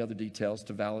use all the other details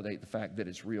to validate the fact that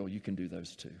it's real, you can do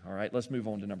those too. All right, let's move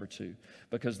on to number 2.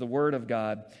 Because the Word of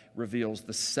God reveals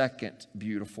the second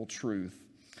beautiful truth.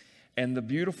 And the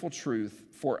beautiful truth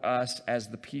for us as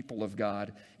the people of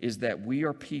God is that we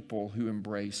are people who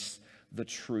embrace the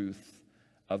truth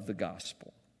of the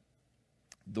gospel.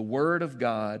 The Word of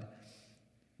God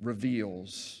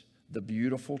reveals the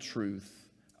beautiful truth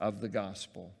of the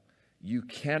gospel. You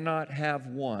cannot have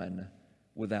one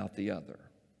without the other.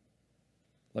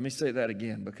 Let me say that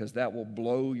again because that will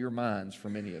blow your minds for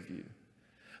many of you.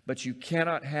 But you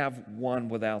cannot have one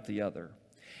without the other.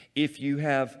 If you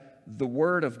have the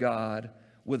Word of God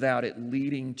without it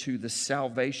leading to the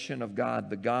salvation of God,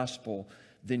 the gospel,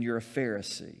 then you're a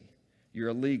Pharisee, you're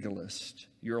a legalist,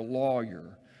 you're a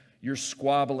lawyer, you're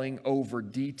squabbling over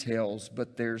details,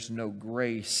 but there's no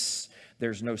grace,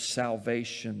 there's no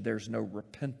salvation, there's no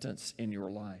repentance in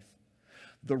your life.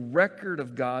 The record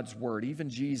of God's Word,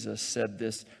 even Jesus said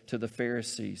this to the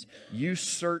Pharisees. You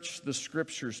search the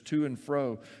Scriptures to and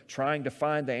fro, trying to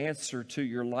find the answer to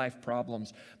your life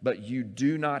problems, but you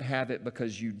do not have it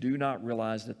because you do not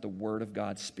realize that the Word of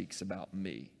God speaks about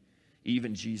me.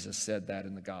 Even Jesus said that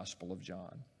in the Gospel of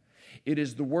John. It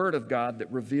is the Word of God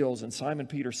that reveals, and Simon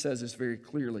Peter says this very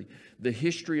clearly, the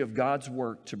history of God's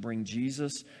work to bring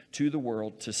Jesus to the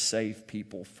world to save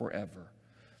people forever.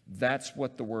 That's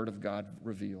what the Word of God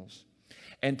reveals.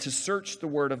 And to search the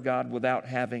Word of God without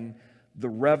having the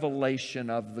revelation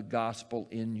of the gospel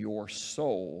in your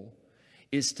soul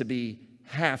is to be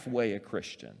halfway a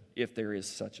Christian, if there is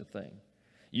such a thing.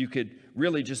 You could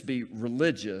really just be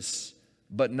religious,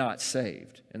 but not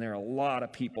saved. And there are a lot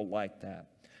of people like that.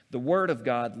 The Word of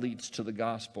God leads to the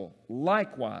gospel.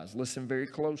 Likewise, listen very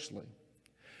closely.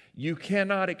 You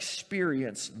cannot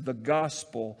experience the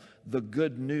gospel, the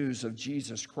good news of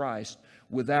Jesus Christ,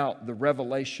 without the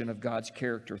revelation of God's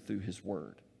character through His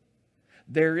Word.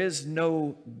 There is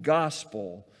no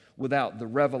gospel without the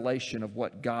revelation of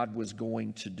what God was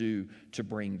going to do to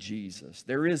bring Jesus.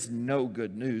 There is no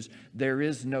good news. There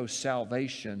is no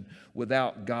salvation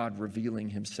without God revealing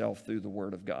Himself through the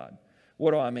Word of God.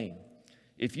 What do I mean?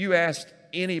 If you asked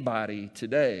anybody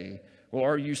today, well,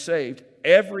 are you saved?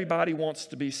 Everybody wants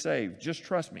to be saved. Just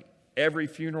trust me. Every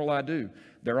funeral I do,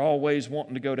 they're always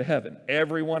wanting to go to heaven.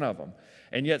 Every one of them.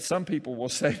 And yet some people will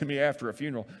say to me after a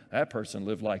funeral, that person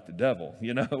lived like the devil.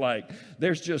 You know, like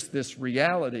there's just this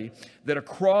reality that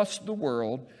across the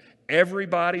world,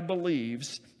 everybody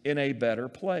believes in a better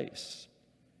place.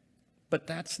 But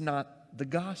that's not the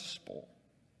gospel.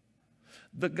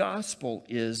 The gospel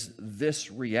is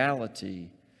this reality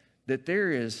that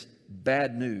there is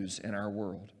bad news in our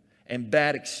world and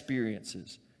bad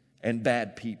experiences and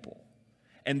bad people.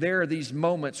 And there are these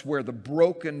moments where the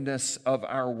brokenness of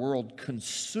our world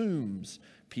consumes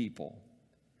people.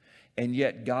 And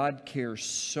yet God cares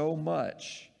so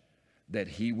much that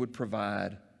He would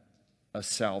provide a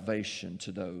salvation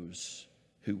to those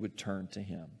who would turn to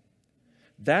Him.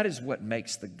 That is what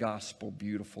makes the gospel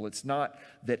beautiful. It's not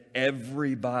that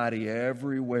everybody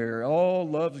everywhere all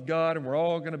loves God and we're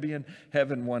all going to be in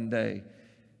heaven one day.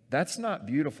 That's not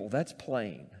beautiful. That's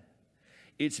plain.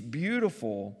 It's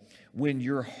beautiful when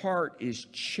your heart is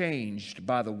changed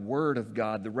by the Word of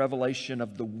God, the revelation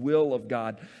of the will of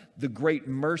God, the great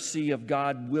mercy of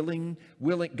God,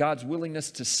 God's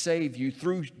willingness to save you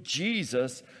through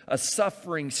Jesus, a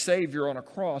suffering Savior on a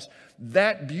cross.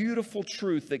 That beautiful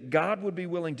truth that God would be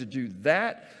willing to do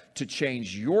that to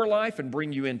change your life and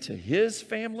bring you into His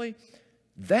family,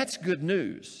 that's good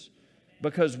news,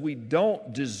 because we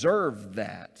don't deserve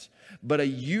that. But a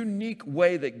unique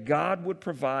way that God would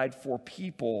provide for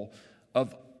people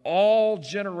of all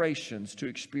generations to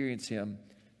experience Him,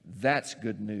 that's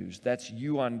good news. That's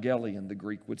euangelion, the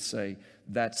Greek would say.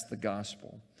 That's the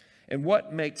gospel. And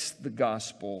what makes the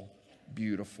gospel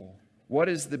beautiful? What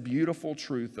is the beautiful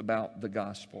truth about the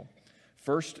gospel?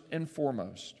 First and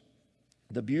foremost,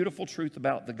 the beautiful truth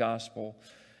about the gospel,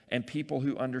 and people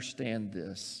who understand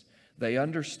this, they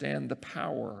understand the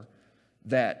power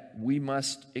that we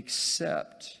must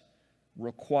accept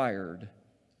required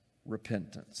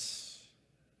repentance.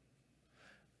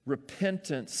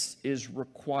 Repentance is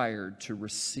required to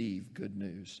receive good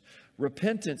news.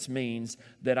 Repentance means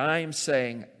that I am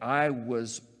saying I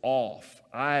was off,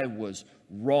 I was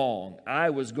wrong,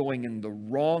 I was going in the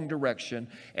wrong direction,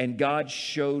 and God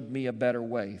showed me a better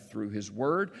way through His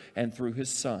Word and through His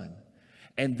Son.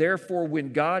 And therefore,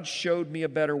 when God showed me a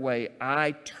better way,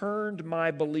 I turned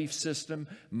my belief system,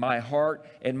 my heart,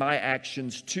 and my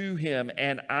actions to Him.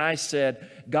 And I said,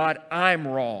 God, I'm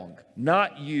wrong.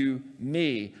 Not you,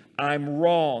 me. I'm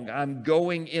wrong. I'm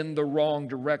going in the wrong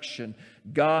direction.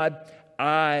 God,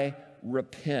 I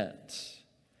repent.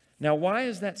 Now, why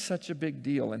is that such a big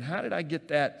deal? And how did I get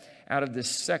that out of this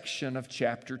section of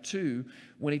chapter 2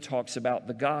 when he talks about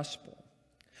the gospel?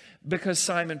 Because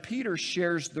Simon Peter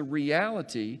shares the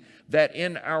reality that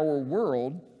in our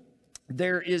world,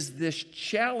 there is this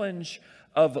challenge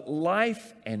of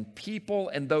life and people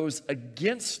and those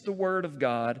against the Word of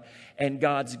God and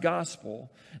God's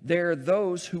gospel. There are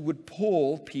those who would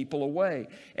pull people away.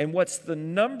 And what's the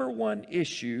number one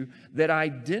issue that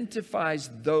identifies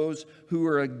those who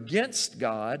are against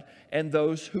God and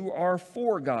those who are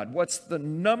for God? What's the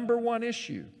number one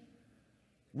issue?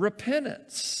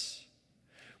 Repentance.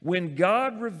 When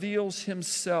God reveals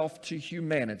Himself to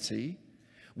humanity,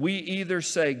 we either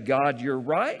say, God, you're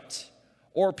right,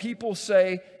 or people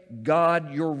say,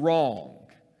 God, you're wrong.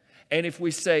 And if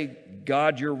we say,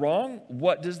 God, you're wrong,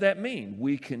 what does that mean?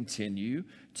 We continue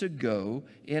to go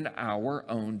in our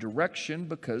own direction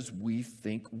because we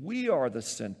think we are the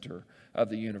center of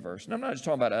the universe. And I'm not just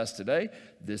talking about us today.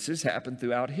 This has happened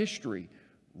throughout history.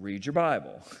 Read your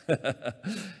Bible.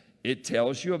 It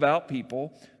tells you about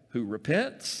people who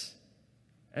repents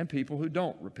and people who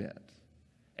don't repent.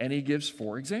 And he gives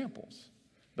 4 examples.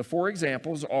 The 4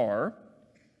 examples are,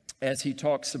 as he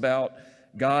talks about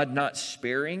God not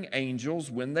sparing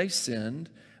angels when they sinned,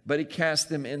 but He cast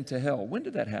them into hell. When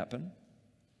did that happen?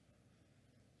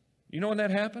 You know when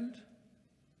that happened?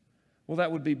 Well,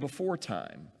 that would be before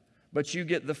time. But you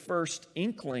get the first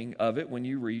inkling of it when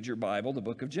you read your Bible, the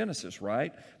book of Genesis,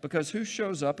 right? Because who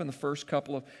shows up in the first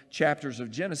couple of chapters of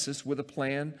Genesis with a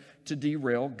plan to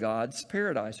derail God's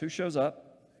paradise? Who shows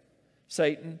up?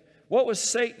 Satan. What was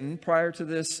Satan prior to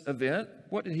this event?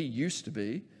 What did he used to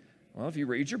be? Well, if you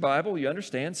read your Bible, you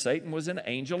understand Satan was an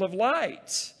angel of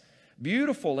light,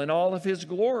 beautiful in all of his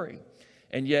glory.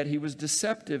 And yet he was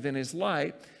deceptive in his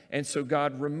light, and so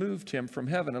God removed him from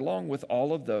heaven along with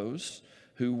all of those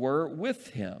who were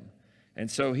with him.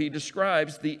 And so he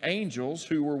describes the angels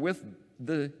who were with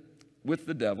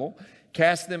the devil,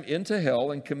 cast them into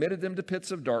hell and committed them to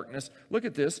pits of darkness. Look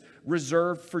at this,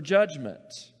 reserved for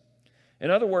judgment. In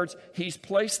other words, He's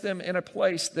placed them in a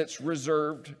place that's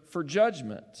reserved for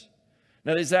judgment.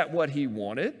 Now, is that what He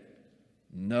wanted?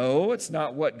 No, it's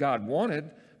not what God wanted,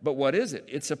 but what is it?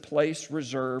 It's a place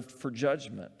reserved for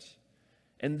judgment.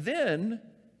 And then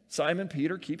Simon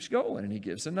Peter keeps going, and he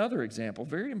gives another example.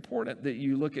 Very important that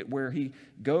you look at where he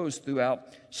goes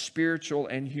throughout spiritual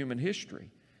and human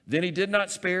history. Then He did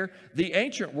not spare the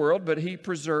ancient world, but He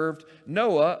preserved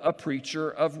Noah, a preacher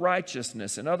of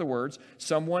righteousness. In other words,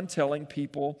 someone telling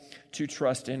people to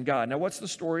trust in God. Now, what's the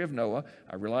story of Noah?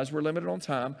 I realize we're limited on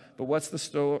time, but what's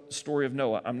the story of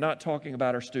Noah? I'm not talking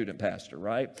about our student pastor,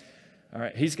 right? All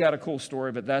right, he's got a cool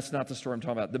story, but that's not the story I'm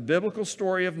talking about. The biblical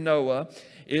story of Noah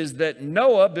is that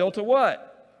Noah built a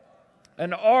what?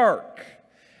 An ark.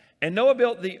 And Noah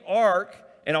built the ark,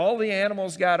 and all the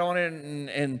animals got on it,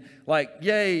 and like,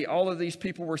 yay, all of these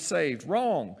people were saved.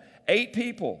 Wrong. 8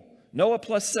 people. Noah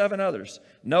plus 7 others.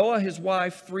 Noah, his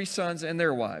wife, 3 sons, and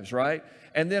their wives, right?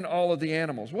 And then all of the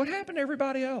animals. What happened to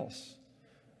everybody else?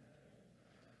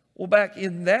 Well, back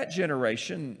in that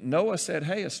generation, Noah said,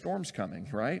 hey, a storm's coming,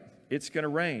 right? It's going to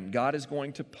rain. God is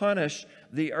going to punish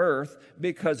the earth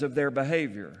because of their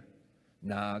behavior.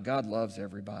 Nah, God loves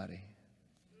everybody.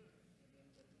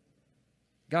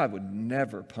 God would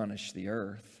never punish the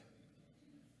earth.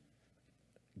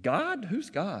 God? Who's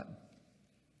God?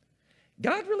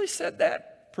 God really said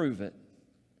that? Prove it.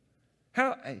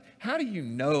 How do you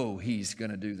know He's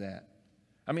going to do that?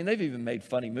 I mean, they've even made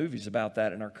funny movies about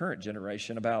that in our current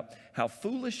generation, about how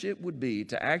foolish it would be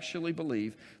to actually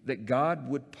believe that God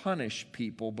would punish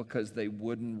people because they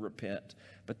wouldn't repent.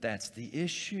 But that's the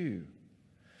issue.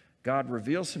 God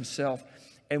reveals Himself.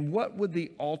 And what would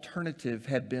the alternative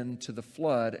have been to the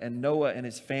flood and Noah and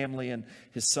his family and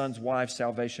his son's wife's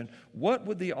salvation? What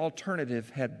would the alternative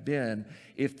have been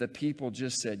if the people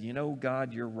just said, you know,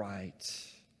 God, you're right.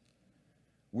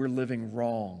 We're living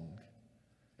wrong.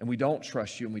 And we don't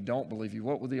trust you and we don't believe you.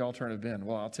 What would the alternative have been?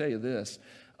 Well, I'll tell you this.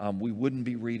 We wouldn't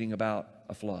be reading about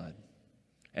a flood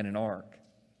and an ark.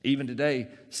 Even today,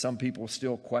 some people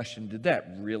still question, did that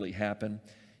really happen?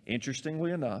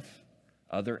 Interestingly enough,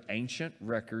 other ancient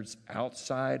records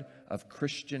outside of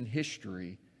Christian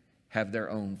history have their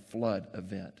own flood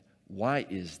event. Why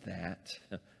is that?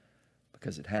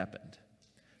 Because it happened.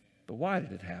 But why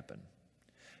did it happen?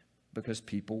 Because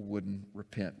people wouldn't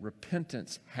repent.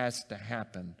 Repentance has to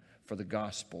happen for the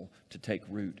gospel to take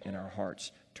root in our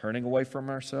hearts. Turning away from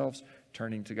ourselves,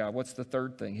 turning to God. What's the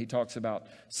third thing? He talks about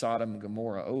Sodom and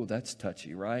Gomorrah. Oh, that's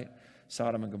touchy, right?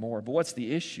 Sodom and Gomorrah. But what's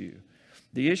the issue?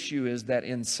 The issue is that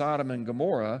in Sodom and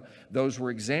Gomorrah, those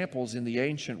were examples in the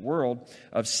ancient world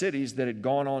of cities that had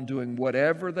gone on doing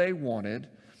whatever they wanted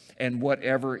and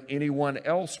whatever anyone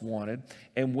else wanted.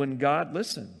 And when God,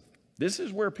 listen, this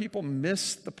is where people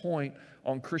miss the point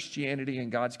on Christianity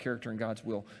and God's character and God's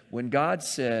will. When God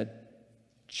said,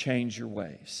 change your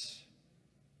ways,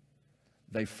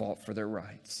 they fought for their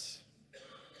rights.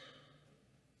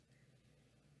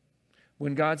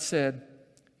 When God said,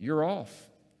 you're off,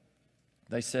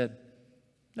 they said,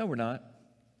 no, we're not.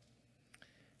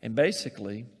 And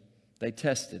basically, they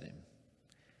tested Him,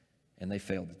 and they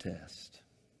failed the test.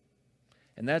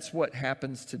 And that's what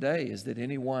happens today, is that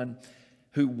anyone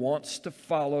who wants to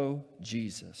follow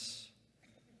Jesus,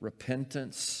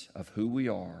 repentance of who we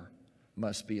are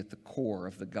must be at the core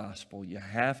of the gospel. You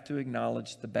have to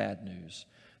acknowledge the bad news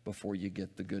before you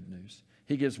get the good news.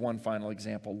 He gives one final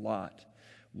example, Lot.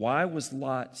 Why was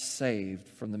Lot saved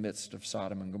from the midst of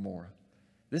Sodom and Gomorrah?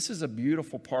 This is a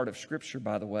beautiful part of Scripture,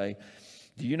 by the way.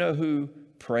 Do you know who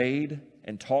prayed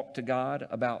and talked to God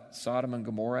about Sodom and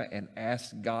Gomorrah and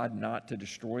asked God not to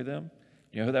destroy them?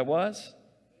 You know who that was?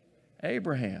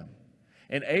 Abraham.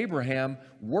 And Abraham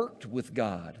worked with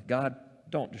God. God,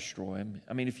 don't destroy him.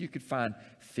 I mean, if you could find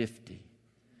 50.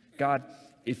 God,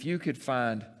 if you could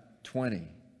find 20.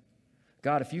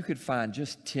 God, if you could find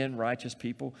just 10 righteous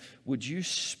people, would you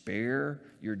spare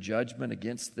your judgment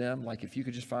against them? Like if you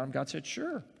could just find them? God said,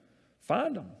 sure,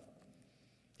 find them.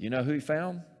 You know who He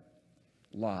found?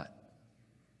 Lot.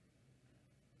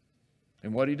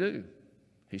 And what did He do?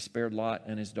 He spared Lot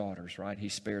and his daughters, right? He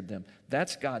spared them.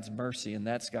 That's God's mercy and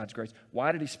that's God's grace.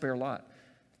 Why did He spare Lot?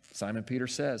 Simon Peter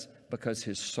says, because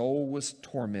his soul was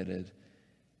tormented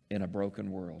in a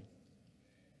broken world.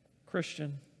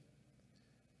 Christian,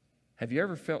 have you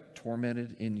ever felt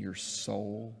tormented in your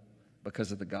soul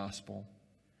because of the gospel?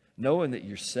 Knowing that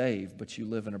you're saved, but you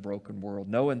live in a broken world.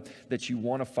 Knowing that you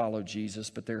want to follow Jesus,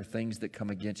 but there are things that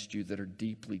come against you that are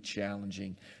deeply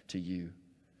challenging to you.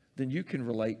 Then you can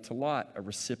relate to Lot, a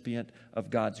recipient of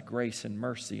God's grace and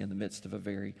mercy in the midst of a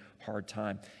very hard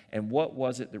time. And what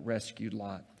was it that rescued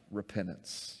Lot?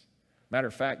 Repentance. Matter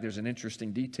of fact, there's an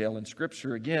interesting detail in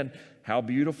Scripture. Again, how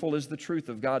beautiful is the truth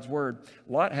of God's Word.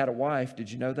 Lot had a wife.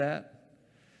 Did you know that?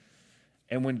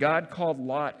 And when God called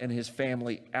Lot and his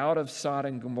family out of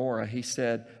Sodom and Gomorrah, He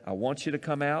said, I want you to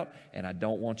come out, and I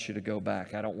don't want you to go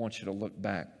back. I don't want you to look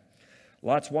back.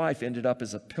 Lot's wife ended up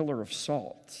as a pillar of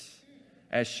salt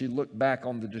as she looked back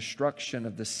on the destruction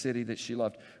of the city that she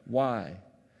loved. Why?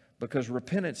 Because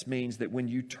repentance means that when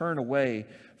you turn away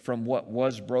from what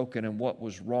was broken and what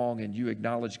was wrong and you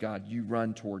acknowledge God, you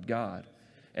run toward God.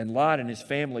 And Lot and his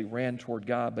family ran toward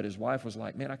God, but his wife was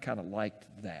like, man, I kind of liked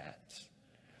that.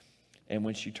 And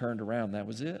when she turned around, that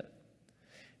was it.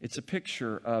 It's a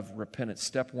picture of repentance.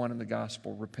 Step one in the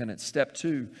gospel, repentance. Step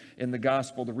two in the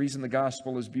gospel, the reason the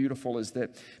gospel is beautiful is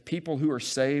that people who are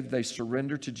saved, they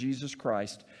surrender to Jesus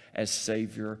Christ as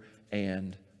Savior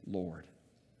and Lord.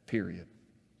 Period.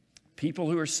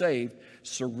 People who are saved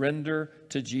surrender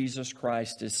to Jesus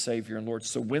Christ as Savior and Lord.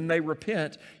 So when they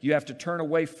repent, you have to turn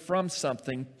away from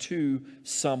something to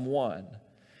someone.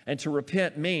 And to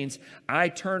repent means I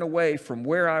turn away from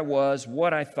where I was,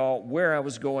 what I thought, where I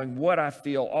was going, what I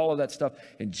feel, all of that stuff.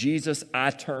 And Jesus, I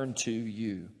turn to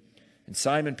you. And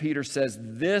Simon Peter says,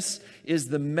 this is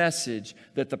the message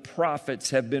that the prophets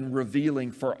have been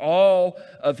revealing for all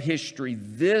of history.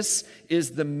 This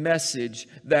is the message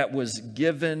that was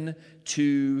given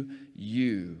to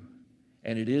you.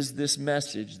 And it is this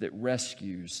message that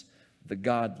rescues the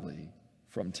godly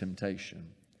from temptation.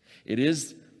 It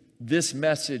is this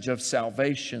message of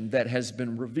salvation that has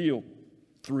been revealed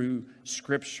through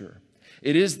Scripture.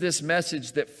 It is this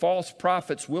message that false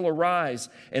prophets will arise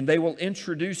and they will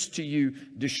introduce to you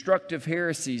destructive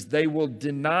heresies. They will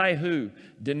deny who?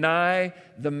 Deny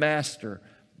the Master,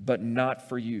 but not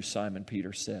for you, Simon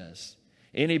Peter says.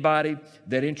 Anybody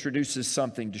that introduces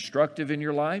something destructive in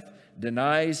your life,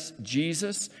 denies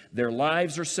Jesus, their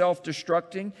lives are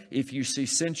self-destructing. If you see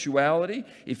sensuality,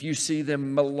 if you see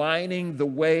them maligning the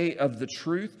way of the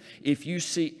truth, if you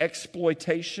see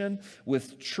exploitation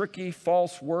with tricky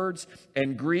false words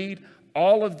and greed,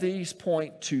 all of these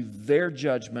point to their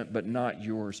judgment, but not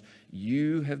yours.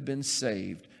 You have been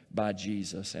saved by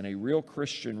Jesus, and a real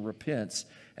Christian repents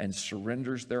and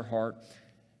surrenders their heart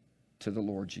to the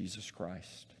Lord Jesus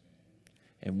Christ.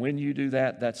 And when you do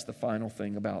that, that's the final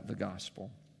thing about the gospel.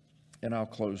 And I'll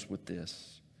close with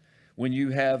this. When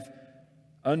you have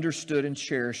understood and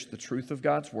cherished the truth of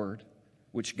God's word,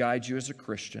 which guides you as a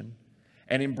Christian,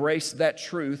 and embrace that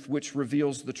truth which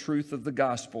reveals the truth of the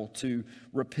gospel to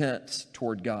repent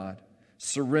toward God,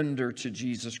 surrender to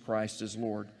Jesus Christ as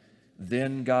Lord,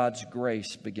 then God's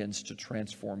grace begins to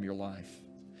transform your life.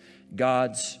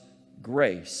 God's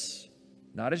grace,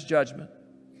 not His judgment.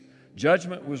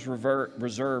 Judgment was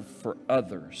reserved for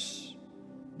others,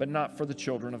 but not for the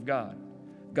children of God.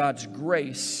 God's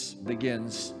grace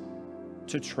begins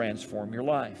to transform your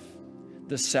life.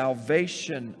 The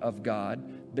salvation of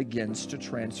God begins to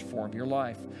transform your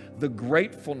life. The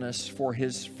gratefulness for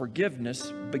His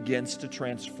forgiveness begins to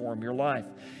transform your life.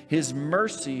 His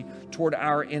mercy toward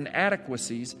our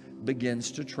inadequacies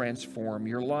begins to transform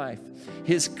your life.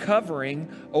 His covering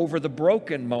over the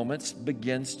broken moments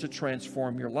begins to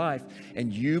transform your life.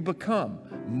 And you become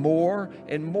more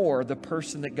and more the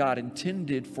person that God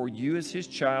intended for you as His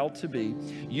child to be.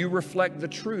 You reflect the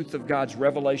truth of God's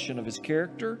revelation of His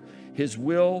character, His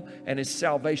will, and His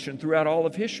salvation throughout all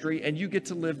of history, and you get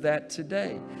to live that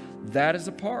today. That is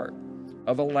a part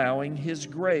of allowing His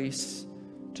grace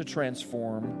to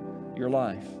transform your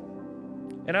life.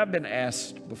 And I've been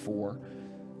asked before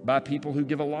by people who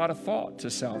give a lot of thought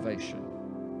to salvation.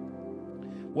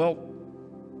 Well,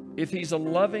 if He's a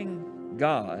loving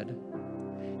God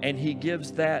and He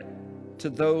gives that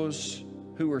to those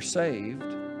who are saved,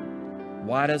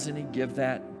 why doesn't He give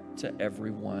that to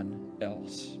everyone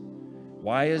else?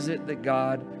 Why is it that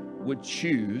God would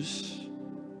choose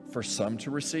for some to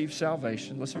receive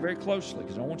salvation? Listen very closely,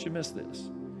 because I don't want you to miss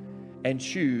this. And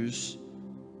choose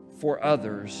for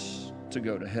others to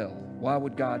go to hell. Why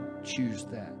would God choose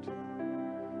that?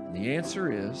 And the answer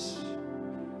is,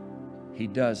 He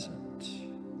doesn't.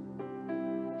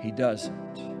 He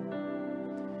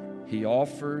doesn't. He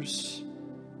offers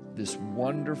this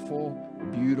wonderful,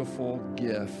 beautiful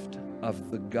gift of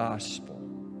the gospel,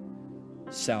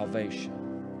 salvation.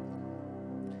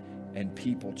 And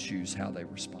people choose how they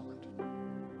respond.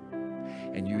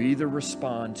 And you either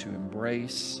respond to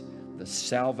embrace the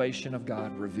salvation of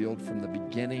God revealed from the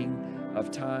beginning of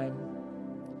time,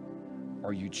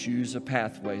 or you choose a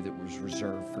pathway that was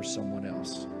reserved for someone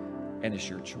else, and it's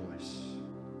your choice.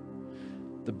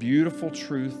 The beautiful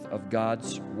truth of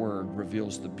God's word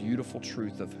reveals the beautiful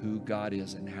truth of who God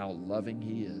is and how loving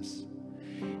He is.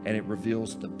 And it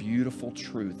reveals the beautiful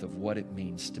truth of what it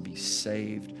means to be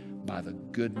saved by the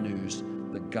good news,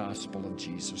 the gospel of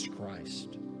Jesus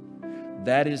Christ.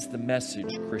 That is the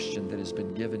message, Christian, that has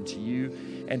been given to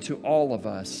you and to all of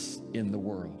us in the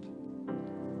world.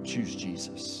 Choose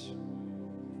Jesus.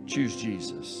 Choose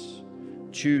Jesus.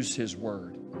 Choose His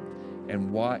word.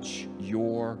 And watch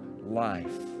your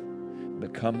life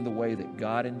become the way that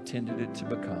God intended it to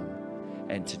become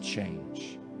and to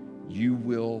change. You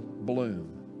will bloom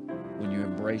when you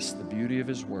embrace the beauty of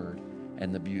His word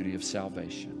and the beauty of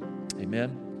salvation.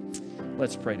 Amen.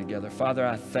 Let's pray together. Father,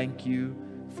 I thank You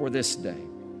for this day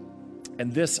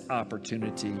and this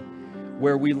opportunity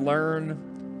where we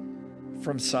learn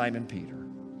from Simon Peter,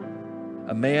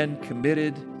 a man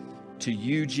committed to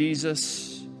You,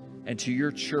 Jesus, and to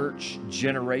Your church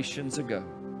generations ago,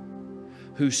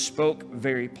 who spoke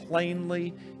very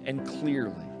plainly and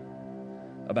clearly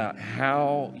about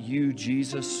how You,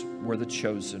 Jesus, were the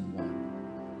chosen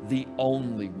one, the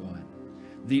only one,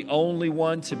 the only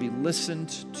one to be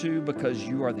listened to, because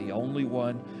you are the only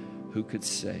one who could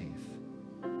save.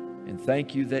 And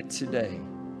thank you that today,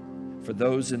 for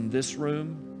those in this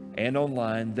room and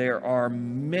online, there are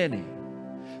many,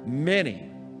 many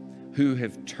who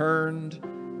have turned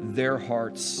their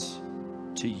hearts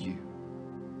to you.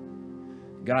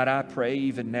 God, I pray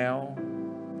even now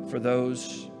for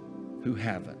those who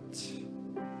haven't.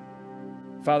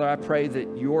 Father, I pray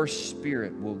that your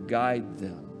Spirit will guide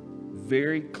them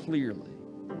very clearly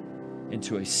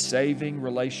into a saving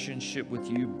relationship with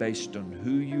you based on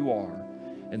who you are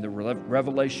and the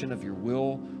revelation of your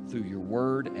will through your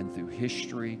word and through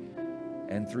history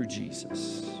and through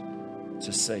Jesus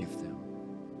to save them.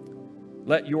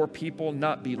 Let your people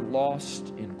not be lost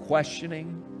in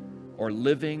questioning or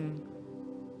living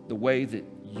the way that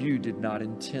you did not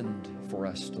intend for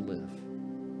us to live.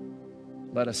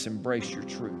 Let us embrace your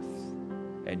truth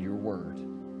and your word.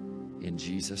 In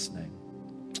Jesus' name,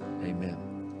 amen.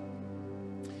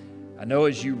 I know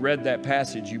as you read that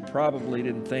passage, you probably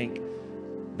didn't think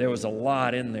there was a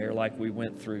lot in there like we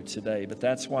went through today, but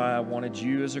that's why I wanted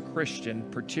you as a Christian,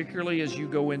 particularly as you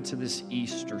go into this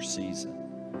Easter season,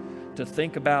 to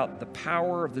think about the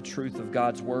power of the truth of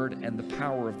God's word and the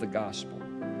power of the gospel.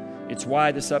 It's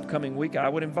why this upcoming week I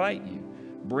would invite you,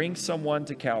 bring someone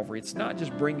to Calvary. It's not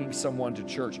just bringing someone to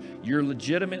church. You're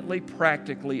legitimately,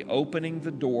 practically opening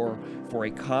the door for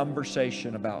a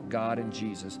conversation about God and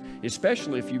Jesus,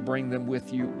 especially if you bring them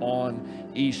with you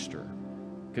on Easter.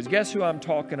 Because guess who I'm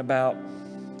talking about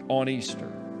on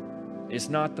Easter? It's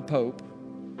not the Pope.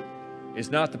 It's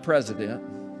not the president.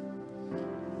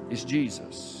 It's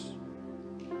Jesus.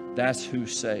 That's who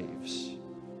saves.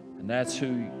 And that's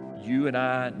who you and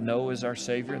I know as our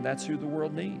Savior, and that's who the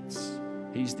world needs.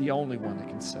 He's the only one that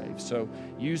can save. So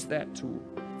use that tool.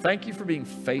 Thank you for being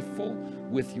faithful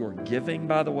with your giving,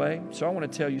 by the way. So I want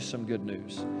to tell you some good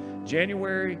news.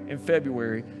 January and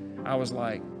February, I was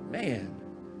like, man,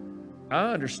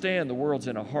 I understand the world's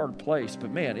in a hard place,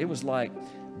 but man, it was like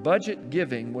budget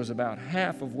giving was about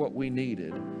half of what we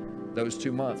needed those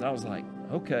 2 months. I was like,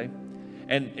 okay.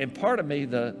 And part of me,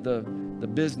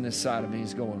 the business side of me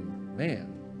is going, man,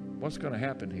 what's going to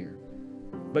happen here?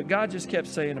 But God just kept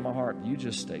saying in my heart, you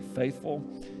just stay faithful.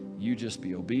 You just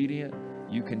be obedient.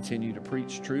 You continue to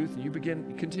preach truth. And you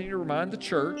continue to remind the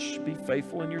church, be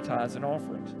faithful in your tithes and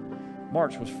offerings.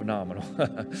 March was phenomenal.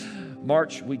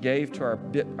 March, we gave to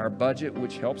our budget,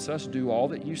 which helps us do all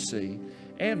that you see.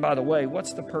 And by the way,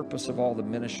 what's the purpose of all the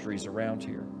ministries around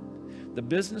here? The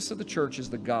business of the church is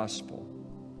the gospel.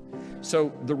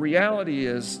 So the reality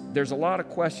is there's a lot of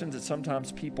questions that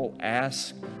sometimes people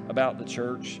ask about the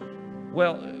church.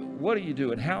 Well, what do you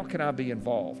do and how can I be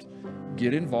involved?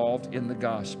 Get involved in the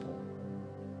gospel.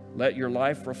 Let your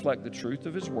life reflect the truth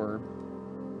of his word.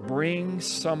 Bring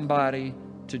somebody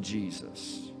to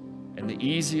Jesus. And the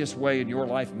easiest way in your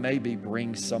life may be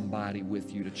bring somebody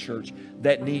with you to church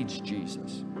that needs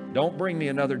Jesus. Don't bring me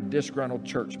another disgruntled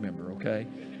church member, okay?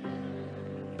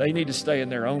 They need to stay in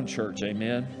their own church,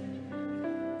 amen?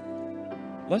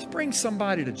 Let's bring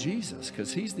somebody to Jesus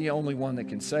because he's the only one that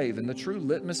can save. And the true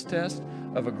litmus test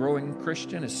of a growing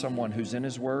Christian is someone who's in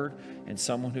his word and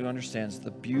someone who understands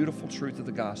the beautiful truth of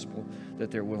the gospel,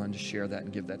 that they're willing to share that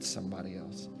and give that to somebody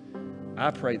else.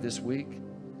 I pray this week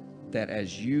that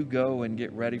as you go and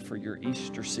get ready for your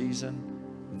Easter season,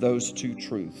 those two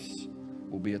truths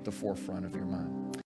will be at the forefront of your mind.